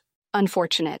matters.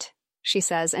 Unfortunate, she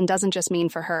says, and doesn't just mean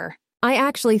for her. I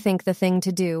actually think the thing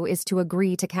to do is to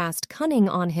agree to cast cunning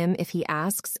on him if he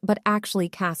asks, but actually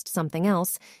cast something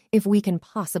else if we can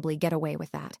possibly get away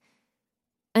with that.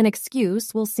 An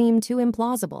excuse will seem too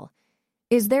implausible.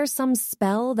 Is there some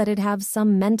spell that'd have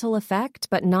some mental effect,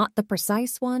 but not the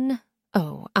precise one?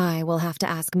 Oh, I will have to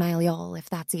ask Maliol if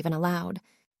that's even allowed.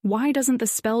 Why doesn't the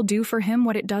spell do for him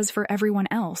what it does for everyone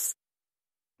else?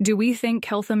 Do we think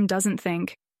Keltham doesn't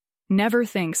think, never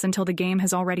thinks until the game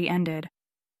has already ended,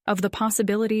 of the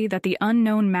possibility that the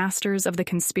unknown masters of the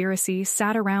conspiracy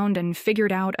sat around and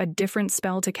figured out a different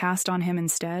spell to cast on him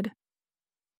instead?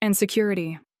 And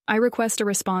security, I request a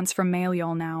response from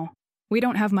Maliol now. We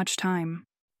don't have much time.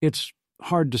 It's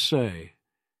hard to say.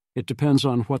 It depends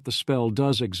on what the spell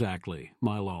does exactly,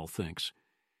 Mylal thinks.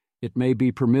 It may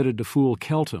be permitted to fool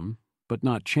Keltham, but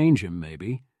not change him,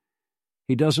 maybe.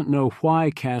 He doesn't know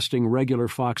why casting regular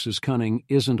Fox's cunning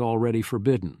isn't already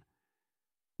forbidden.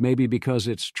 Maybe because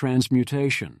it's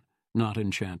transmutation, not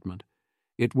enchantment.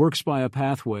 It works by a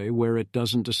pathway where it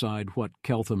doesn't decide what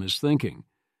Keltham is thinking.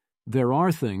 There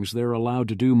are things they're allowed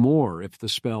to do more if the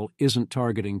spell isn't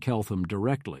targeting Keltham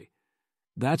directly.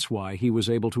 That's why he was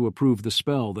able to approve the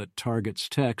spell that targets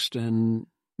text and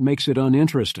makes it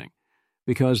uninteresting,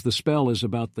 because the spell is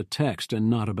about the text and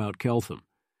not about Keltham,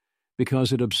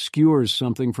 because it obscures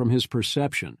something from his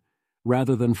perception,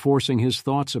 rather than forcing his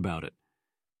thoughts about it.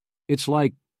 It's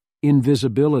like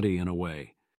invisibility in a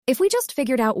way. If we just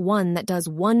figured out one that does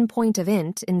 1 point of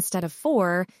int instead of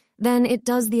 4, then it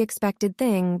does the expected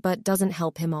thing but doesn't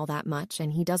help him all that much,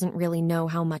 and he doesn't really know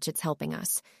how much it's helping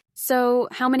us. So,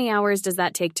 how many hours does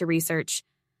that take to research?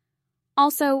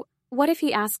 Also, what if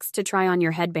he asks to try on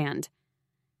your headband?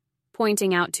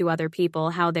 Pointing out to other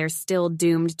people how they're still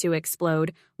doomed to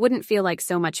explode wouldn't feel like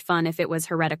so much fun if it was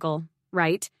heretical,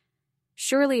 right?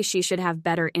 Surely she should have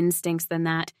better instincts than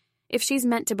that. If she's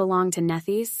meant to belong to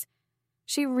Nethys,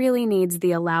 she really needs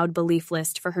the allowed belief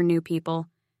list for her new people.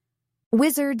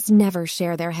 Wizards never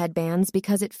share their headbands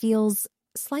because it feels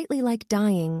slightly like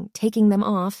dying, taking them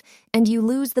off, and you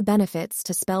lose the benefits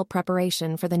to spell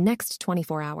preparation for the next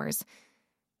 24 hours.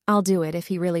 I'll do it if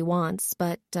he really wants,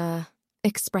 but,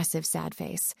 expressive sad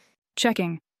face.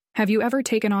 Checking. Have you ever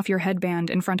taken off your headband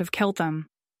in front of Keltham?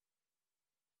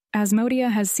 Asmodia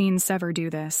has seen Sever do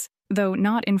this, though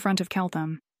not in front of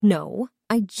Keltham. No,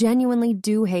 I genuinely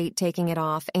do hate taking it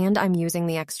off, and I'm using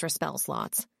the extra spell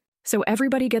slots. So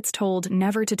everybody gets told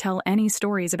never to tell any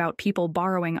stories about people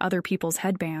borrowing other people's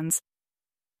headbands.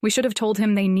 We should have told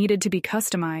him they needed to be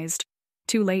customized.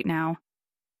 Too late now.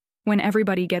 When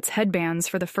everybody gets headbands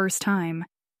for the first time,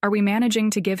 are we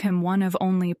managing to give him one of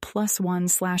only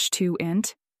 +1/2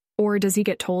 int? Or does he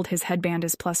get told his headband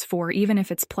is +4 even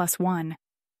if it's +1?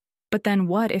 But then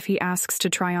what if he asks to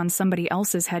try on somebody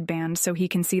else's headband so he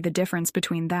can see the difference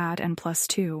between that and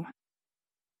 +2?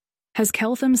 Has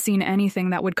Keltham seen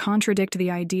anything that would contradict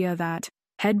the idea that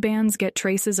headbands get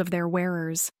traces of their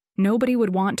wearers? Nobody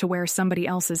would want to wear somebody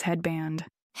else's headband.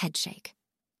 Headshake.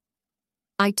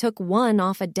 I took one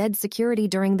off a dead security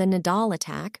during the Nadal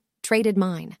attack, traded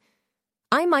mine.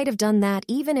 I might have done that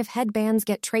even if headbands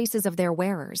get traces of their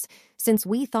wearers, since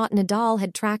we thought Nadal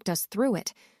had tracked us through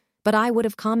it, but I would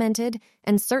have commented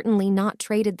and certainly not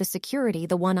traded the security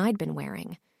the one I'd been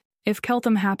wearing. If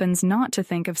Keltham happens not to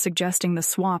think of suggesting the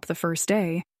swap the first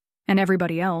day, and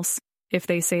everybody else, if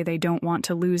they say they don't want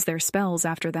to lose their spells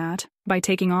after that, by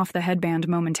taking off the headband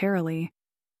momentarily,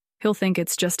 he'll think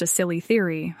it's just a silly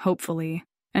theory, hopefully,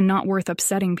 and not worth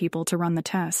upsetting people to run the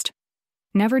test.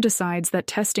 Never decides that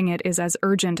testing it is as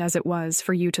urgent as it was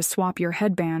for you to swap your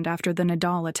headband after the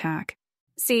Nadal attack.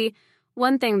 See,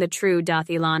 one thing the true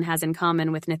Dathilan has in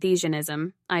common with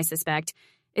Nethesianism, I suspect,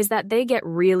 is that they get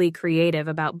really creative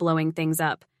about blowing things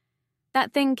up.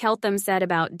 That thing Keltham said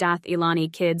about Dath Ilani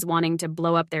kids wanting to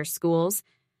blow up their schools,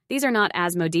 these are not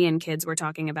Asmodean kids we're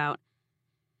talking about.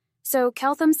 So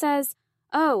Keltham says,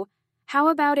 "Oh, how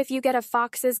about if you get a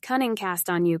Fox's cunning cast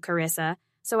on you, Carissa,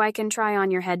 so I can try on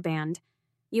your headband?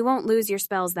 You won't lose your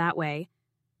spells that way."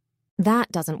 That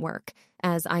doesn't work,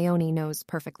 as Ione knows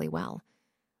perfectly well.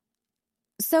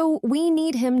 So we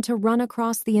need him to run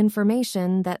across the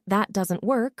information that doesn't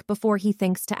work before he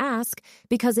thinks to ask,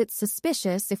 because it's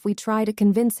suspicious if we try to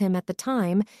convince him at the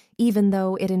time, even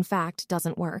though it in fact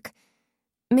doesn't work.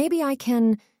 Maybe I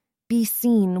can be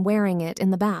seen wearing it in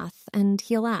the bath, and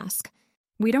he'll ask.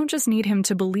 We don't just need him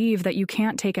to believe that you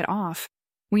can't take it off.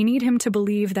 We need him to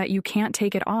believe that you can't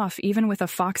take it off even with a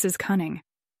fox's cunning.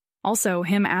 Also,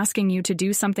 him asking you to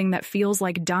do something that feels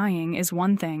like dying is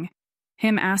one thing.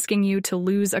 Him asking you to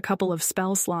lose a couple of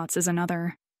spell slots is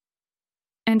another.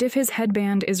 And if his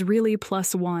headband is really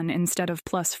 +1 instead of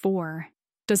 +4,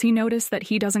 does he notice that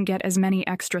he doesn't get as many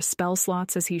extra spell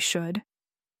slots as he should?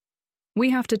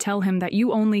 We have to tell him that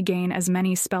you only gain as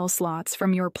many spell slots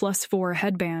from your +4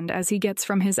 headband as he gets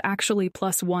from his actually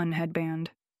 +1 headband.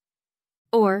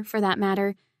 Or, for that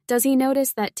matter, does he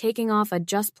notice that taking off a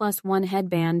just +1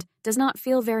 headband does not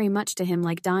feel very much to him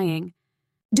like dying?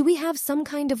 Do we have some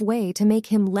kind of way to make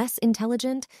him less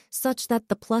intelligent, such that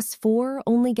the +4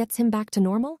 only gets him back to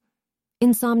normal?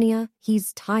 Insomnia,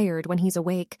 he's tired when he's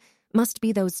awake. Must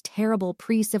be those terrible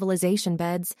pre-civilization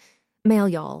beds.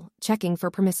 Mail checking for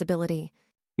permissibility.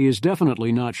 He is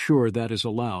definitely not sure that is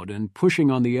allowed, and pushing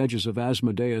on the edges of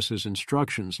Asmodeus's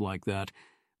instructions like that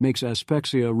makes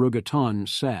Aspexia Rugaton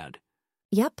sad.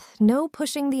 Yep, no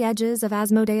pushing the edges of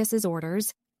Asmodeus's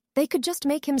orders. They could just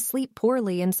make him sleep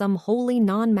poorly in some wholly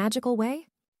non-magical way.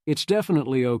 It's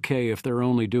definitely okay if they're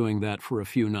only doing that for a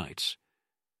few nights.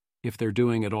 If they're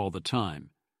doing it all the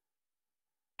time.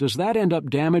 Does that end up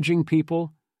damaging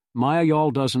people?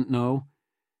 Mayal doesn't know.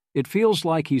 It feels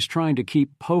like he's trying to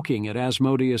keep poking at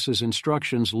Asmodeus's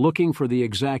instructions, looking for the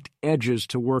exact edges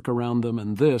to work around them,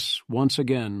 and this, once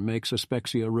again, makes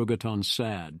Aspexia Rugaton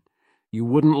sad. You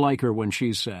wouldn't like her when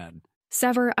she's sad.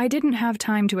 Sever, I didn't have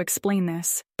time to explain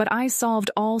this, but I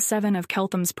solved all 7 of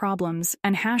Keltham's problems,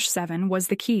 and #7 was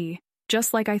the key,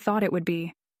 just like I thought it would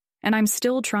be. And I'm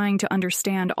still trying to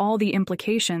understand all the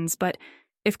implications, but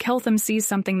if Keltham sees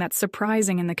something that's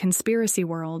surprising in the conspiracy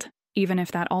world, even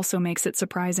if that also makes it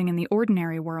surprising in the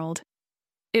ordinary world,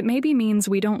 it maybe means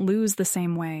we don't lose the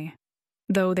same way.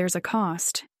 Though there's a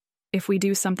cost. If we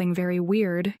do something very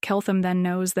weird, Keltham then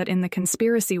knows that in the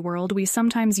conspiracy world we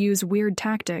sometimes use weird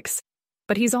tactics,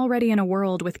 but he's already in a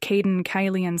world with Caden,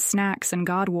 Kylian, snacks, and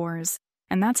God Wars,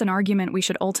 and that's an argument we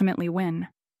should ultimately win.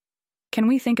 Can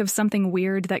we think of something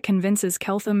weird that convinces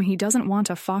Keltham he doesn't want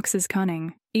a fox's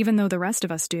cunning, even though the rest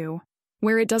of us do,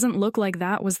 where it doesn't look like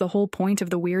that was the whole point of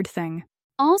the weird thing?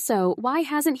 Also, why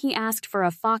hasn't he asked for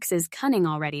a fox's cunning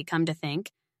already, come to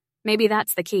think? Maybe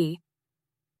that's the key.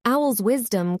 Owl's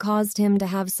wisdom caused him to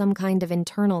have some kind of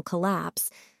internal collapse.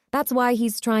 That's why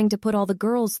he's trying to put all the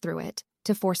girls through it,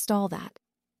 to forestall that.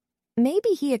 Maybe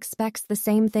he expects the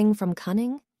same thing from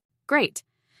cunning? Great.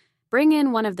 Bring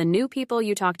in one of the new people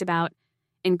you talked about.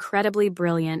 Incredibly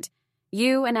brilliant.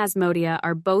 You and Asmodea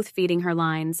are both feeding her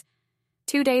lines.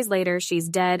 2 days later, she's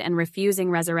dead and refusing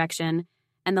resurrection,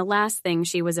 and the last thing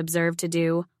she was observed to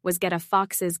do was get a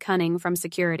fox's cunning from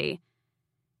security.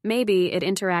 Maybe it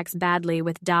interacts badly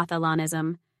with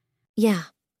Dathalanism. Yeah.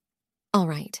 All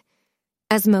right.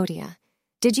 Asmodea,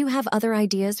 did you have other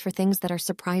ideas for things that are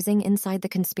surprising inside the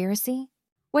conspiracy?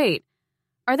 Wait,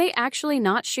 are they actually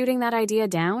not shooting that idea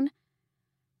down?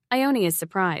 Ione is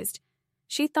surprised.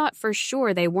 She thought for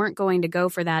sure they weren't going to go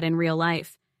for that in real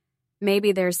life.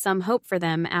 Maybe there's some hope for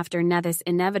them after Nethys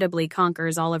inevitably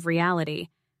conquers all of reality.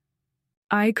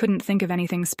 I couldn't think of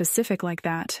anything specific like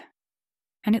that.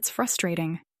 And it's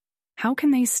frustrating. How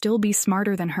can they still be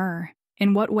smarter than her?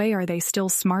 In what way are they still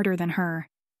smarter than her?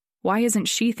 Why isn't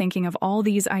she thinking of all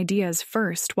these ideas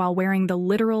first while wearing the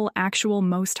literal, actual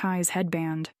Most High's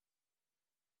headband?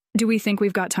 Do we think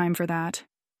we've got time for that?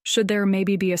 Should there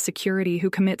maybe be a security who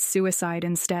commits suicide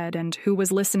instead and who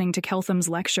was listening to Keltham's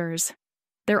lectures?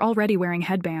 They're already wearing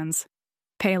headbands.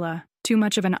 Pela, too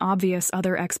much of an obvious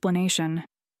other explanation.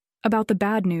 About the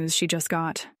bad news she just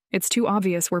got, it's too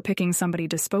obvious we're picking somebody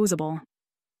disposable.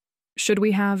 Should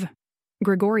we have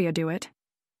Gregoria do it?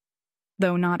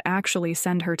 Though not actually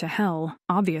send her to hell,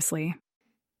 obviously.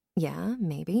 Yeah,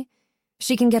 maybe.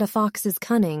 She can get a fox's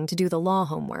cunning to do the law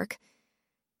homework.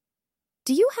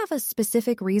 Do you have a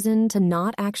specific reason to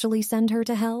not actually send her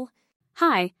to hell?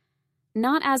 Hi,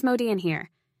 not Asmodean here.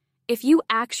 If you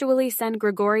actually send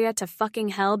Gregoria to fucking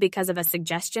hell because of a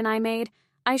suggestion I made,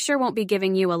 I sure won't be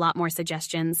giving you a lot more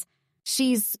suggestions.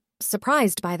 She's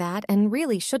surprised by that and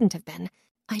really shouldn't have been.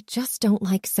 I just don't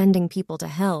like sending people to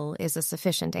hell is a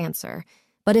sufficient answer.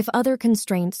 But if other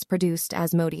constraints produced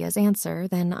Asmodea's answer,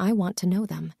 then I want to know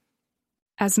them.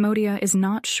 Asmodea is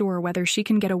not sure whether she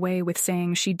can get away with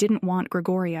saying she didn't want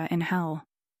Gregoria in hell.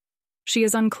 She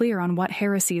is unclear on what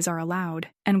heresies are allowed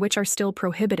and which are still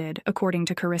prohibited, according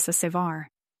to Carissa Sevar.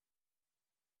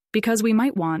 Because we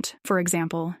might want, for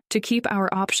example, to keep our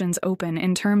options open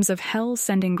in terms of hell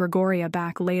sending Gregoria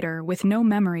back later with no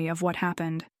memory of what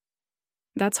happened.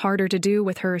 That's harder to do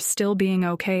with her still being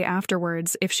okay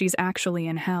afterwards if she's actually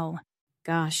in hell.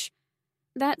 Gosh,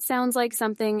 that sounds like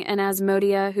something an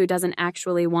Asmodea who doesn't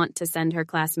actually want to send her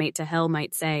classmate to hell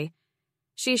might say.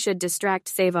 She should distract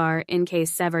Sevar in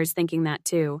case Sever's thinking that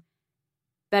too.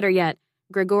 Better yet,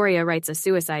 Gregoria writes a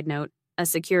suicide note, a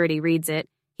security reads it,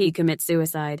 he commits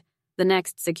suicide, the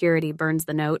next security burns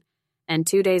the note, and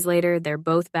 2 days later they're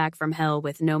both back from hell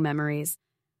with no memories.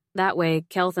 That way,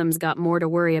 Keltham's got more to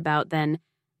worry about than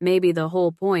maybe the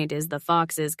whole point is the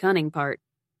fox's cunning part.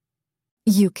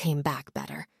 You came back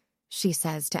better, she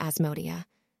says to Asmodea,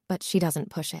 but she doesn't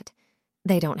push it.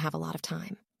 They don't have a lot of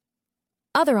time.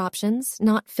 Other options,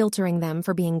 not filtering them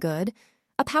for being good,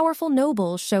 a powerful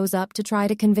noble shows up to try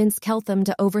to convince Keltham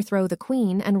to overthrow the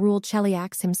queen and rule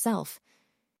Cheliax himself.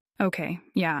 Okay,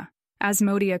 yeah.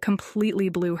 Asmodea completely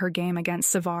blew her game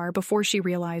against Sevar before she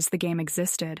realized the game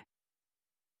existed.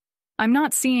 I'm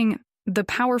not seeing the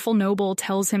powerful noble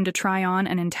tells him to try on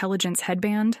an intelligence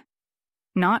headband.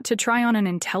 Not to try on an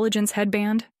intelligence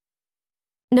headband?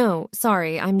 No,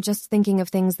 sorry, I'm just thinking of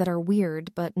things that are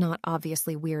weird, but not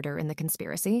obviously weirder in the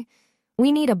conspiracy.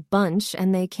 We need a bunch,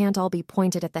 and they can't all be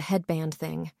pointed at the headband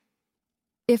thing.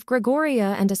 If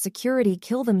Gregoria and a security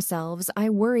kill themselves, I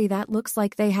worry that looks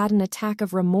like they had an attack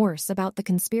of remorse about the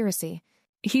conspiracy.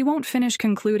 He won't finish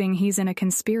concluding he's in a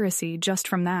conspiracy just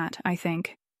from that, I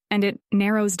think. And it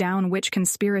narrows down which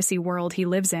conspiracy world he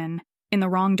lives in the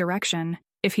wrong direction,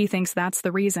 if he thinks that's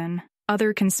the reason.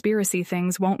 Other conspiracy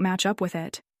things won't match up with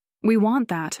it. We want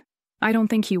that. I don't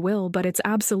think he will, but it's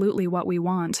absolutely what we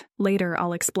want. Later,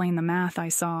 I'll explain the math I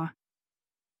saw.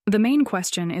 The main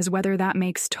question is whether that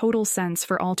makes total sense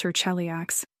for Alter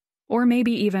Cheliax, or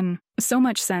maybe even so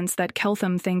much sense that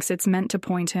Keltham thinks it's meant to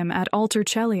point him at Alter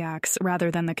Cheliax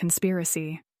rather than the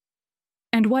conspiracy.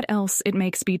 And what else it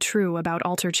makes be true about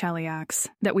Alter Cheliax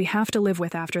that we have to live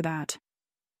with after that.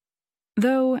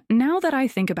 Though, now that I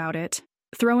think about it,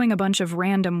 throwing a bunch of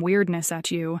random weirdness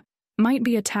at you might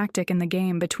be a tactic in the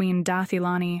game between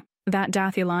Dathilani that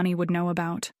Dathilani would know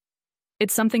about.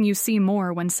 It's something you see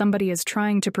more when somebody is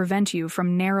trying to prevent you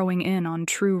from narrowing in on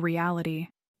true reality.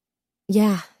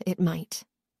 Yeah, it might.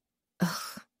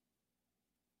 Ugh.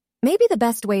 Maybe the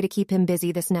best way to keep him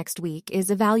busy this next week is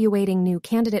evaluating new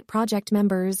candidate project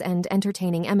members and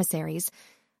entertaining emissaries.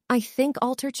 I think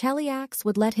Alter Cheliax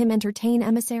would let him entertain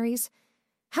emissaries.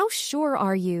 How sure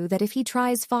are you that if he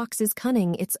tries Fox's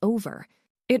cunning, it's over?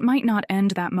 It might not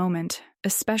end that moment,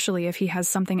 especially if he has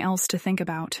something else to think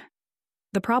about.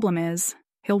 The problem is,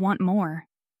 he'll want more.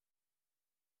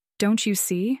 Don't you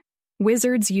see?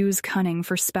 Wizards use cunning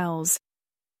for spells.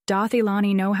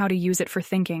 Dathilani know how to use it for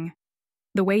thinking.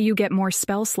 The way you get more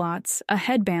spell slots, a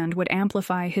headband would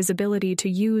amplify his ability to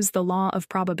use the law of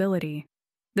probability.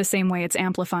 The same way it's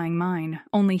amplifying mine,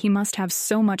 only he must have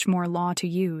so much more law to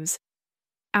use.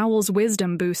 Owl's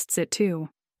wisdom boosts it too.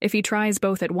 If he tries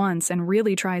both at once and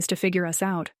really tries to figure us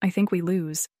out, I think we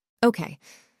lose. Okay.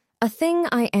 A thing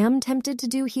I am tempted to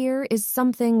do here is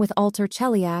something with Alter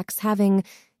Cheliax having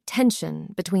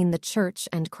tension between the church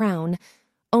and crown,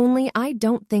 only I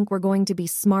don't think we're going to be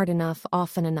smart enough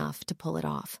often enough to pull it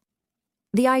off.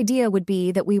 The idea would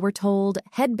be that we were told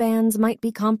headbands might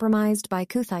be compromised by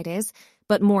Kuthides,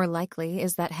 but more likely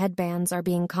is that headbands are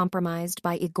being compromised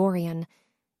by Igorian.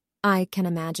 I can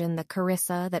imagine the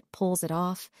Carissa that pulls it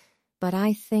off, but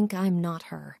I think I'm not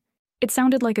her. It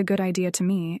sounded like a good idea to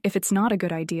me. If it's not a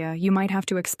good idea, you might have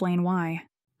to explain why.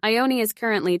 Ione is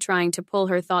currently trying to pull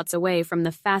her thoughts away from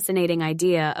the fascinating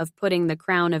idea of putting the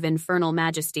crown of infernal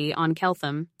majesty on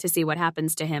Keltham to see what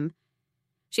happens to him.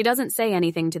 She doesn't say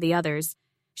anything to the others.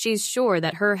 She's sure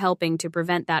that her helping to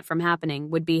prevent that from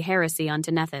happening would be heresy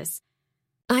unto Nethys.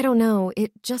 I don't know,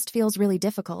 it just feels really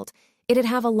difficult. It'd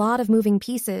have a lot of moving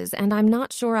pieces, and I'm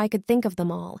not sure I could think of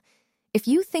them all. If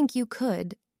you think you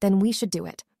could, then we should do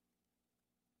it.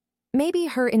 Maybe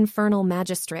her infernal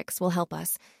magistrix will help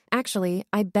us. Actually,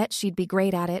 I bet she'd be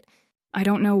great at it. I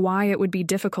don't know why it would be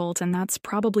difficult, and that's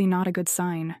probably not a good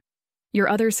sign. Your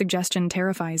other suggestion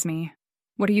terrifies me.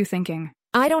 What are you thinking?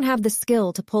 I don't have the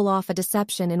skill to pull off a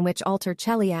deception in which Alter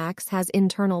Cheliax has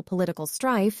internal political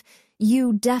strife.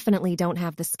 You definitely don't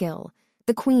have the skill.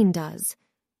 The Queen does.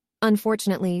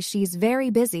 Unfortunately, she's very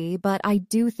busy, but I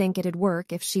do think it'd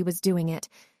work if she was doing it,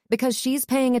 because she's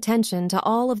paying attention to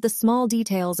all of the small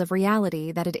details of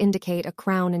reality that'd indicate a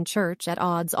crown and church at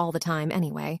odds all the time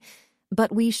anyway.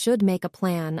 But we should make a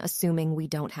plan assuming we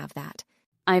don't have that.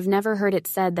 I've never heard it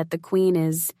said that the Queen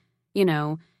is,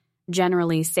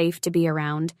 generally safe to be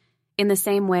around, in the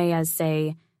same way as,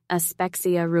 say,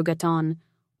 Aspexia Rugaton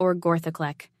or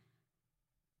Gorthoclec.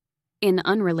 In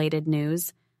unrelated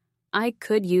news, I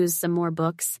could use some more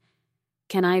books.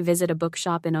 Can I visit a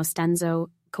bookshop in Ostenzo,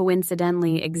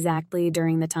 coincidentally exactly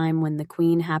during the time when the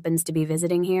Queen happens to be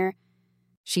visiting here?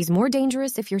 She's more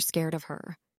dangerous if you're scared of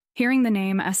her. Hearing the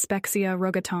name Aspexia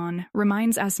Rugaton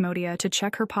reminds Asmodia to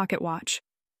check her pocket watch.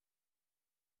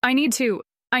 I need you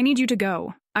to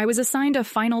go. I was assigned a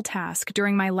final task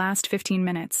during my last 15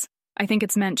 minutes. I think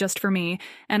it's meant just for me,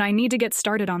 and I need to get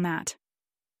started on that.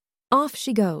 Off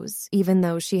she goes, even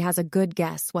though she has a good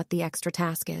guess what the extra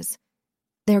task is.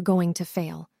 They're going to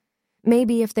fail.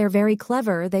 Maybe if they're very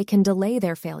clever, they can delay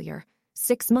their failure.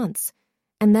 6 months.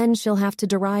 And then she'll have to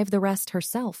derive the rest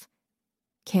herself.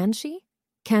 Can she?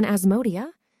 Can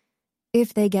Asmodia?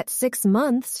 If they get 6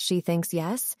 months, she thinks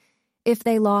yes. If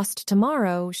they lost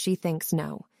tomorrow, she thinks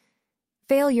no.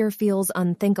 Failure feels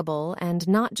unthinkable, and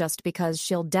not just because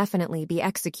she'll definitely be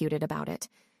executed about it.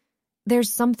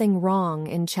 There's something wrong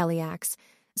in Cheliax,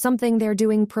 something they're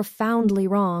doing profoundly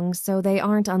wrong, so they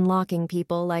aren't unlocking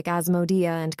people like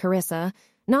Asmodia and Carissa,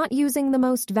 not using the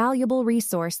most valuable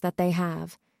resource that they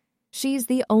have. She's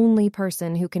the only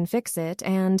person who can fix it,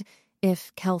 and,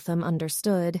 if Keltham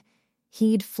understood,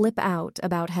 he'd flip out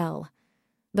about Hell.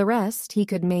 The rest he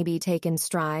could maybe take in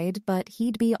stride, but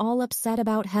he'd be all upset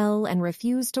about Hell and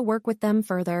refuse to work with them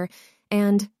further,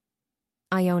 and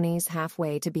Ione's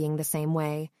halfway to being the same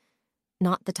way.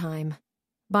 Not the time.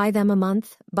 Buy them a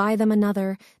month, buy them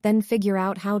another, then figure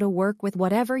out how to work with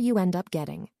whatever you end up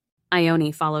getting.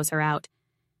 Ione follows her out.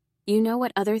 You know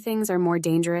what other things are more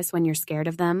dangerous when you're scared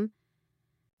of them?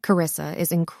 Carissa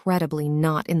is incredibly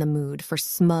not in the mood for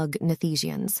smug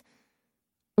Nethesians.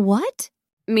 What?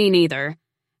 Me neither.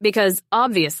 Because,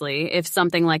 obviously, if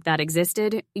something like that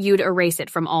existed, you'd erase it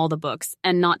from all the books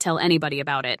and not tell anybody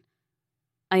about it.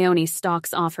 Ione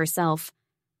stalks off herself.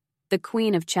 The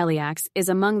Queen of Cheliax is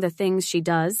among the things she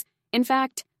does, in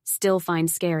fact, still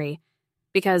find scary.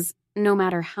 Because, no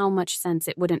matter how much sense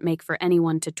it wouldn't make for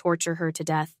anyone to torture her to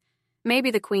death,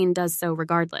 maybe the Queen does so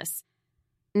regardless.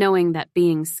 Knowing that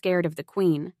being scared of the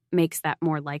Queen makes that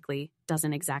more likely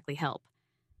doesn't exactly help.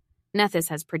 Nethys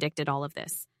has predicted all of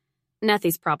this.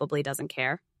 Nethys probably doesn't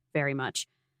care, very much.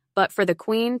 But for the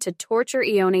Queen to torture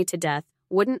Ione to death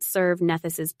wouldn't serve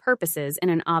Nethys's purposes in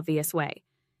an obvious way.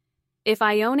 If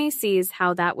Ione sees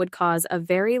how that would cause a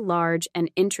very large and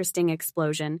interesting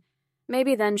explosion,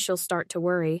 maybe then she'll start to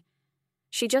worry.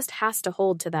 She just has to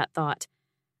hold to that thought.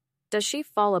 Does she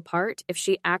fall apart if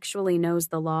she actually knows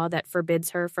the law that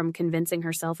forbids her from convincing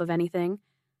herself of anything?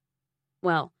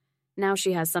 Well, now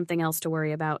she has something else to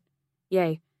worry about.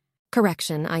 Yay.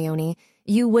 Correction, Ione.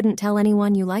 You wouldn't tell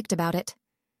anyone you liked about it.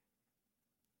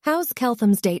 How's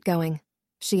Keltham's date going?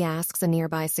 She asks a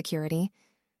nearby security.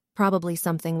 Probably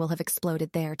something will have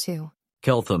exploded there, too.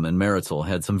 Keltham and Maritzel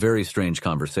had some very strange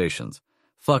conversations.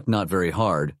 Fucked not very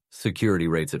hard, security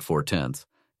rates at 4/10,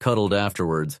 cuddled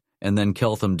afterwards, and then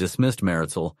Keltham dismissed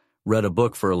Maritzel, read a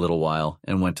book for a little while,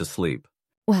 and went to sleep.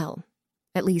 Well,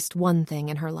 at least one thing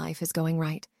in her life is going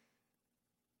right.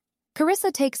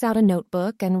 Carissa takes out a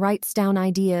notebook and writes down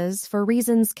ideas for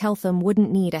reasons Keltham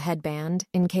wouldn't need a headband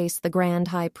in case the Grand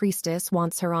High Priestess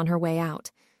wants her on her way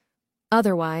out.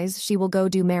 Otherwise, she will go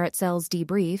do Maritzel's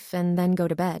debrief and then go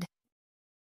to bed.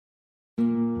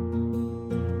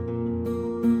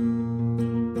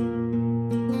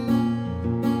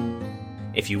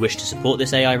 If you wish to support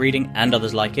this AI reading and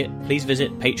others like it, please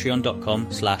visit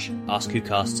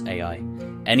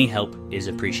patreon.com/AskWhoCastsAI. Any help is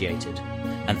appreciated.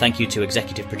 And thank you to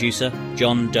executive producer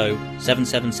John Doe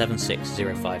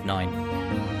 7776059.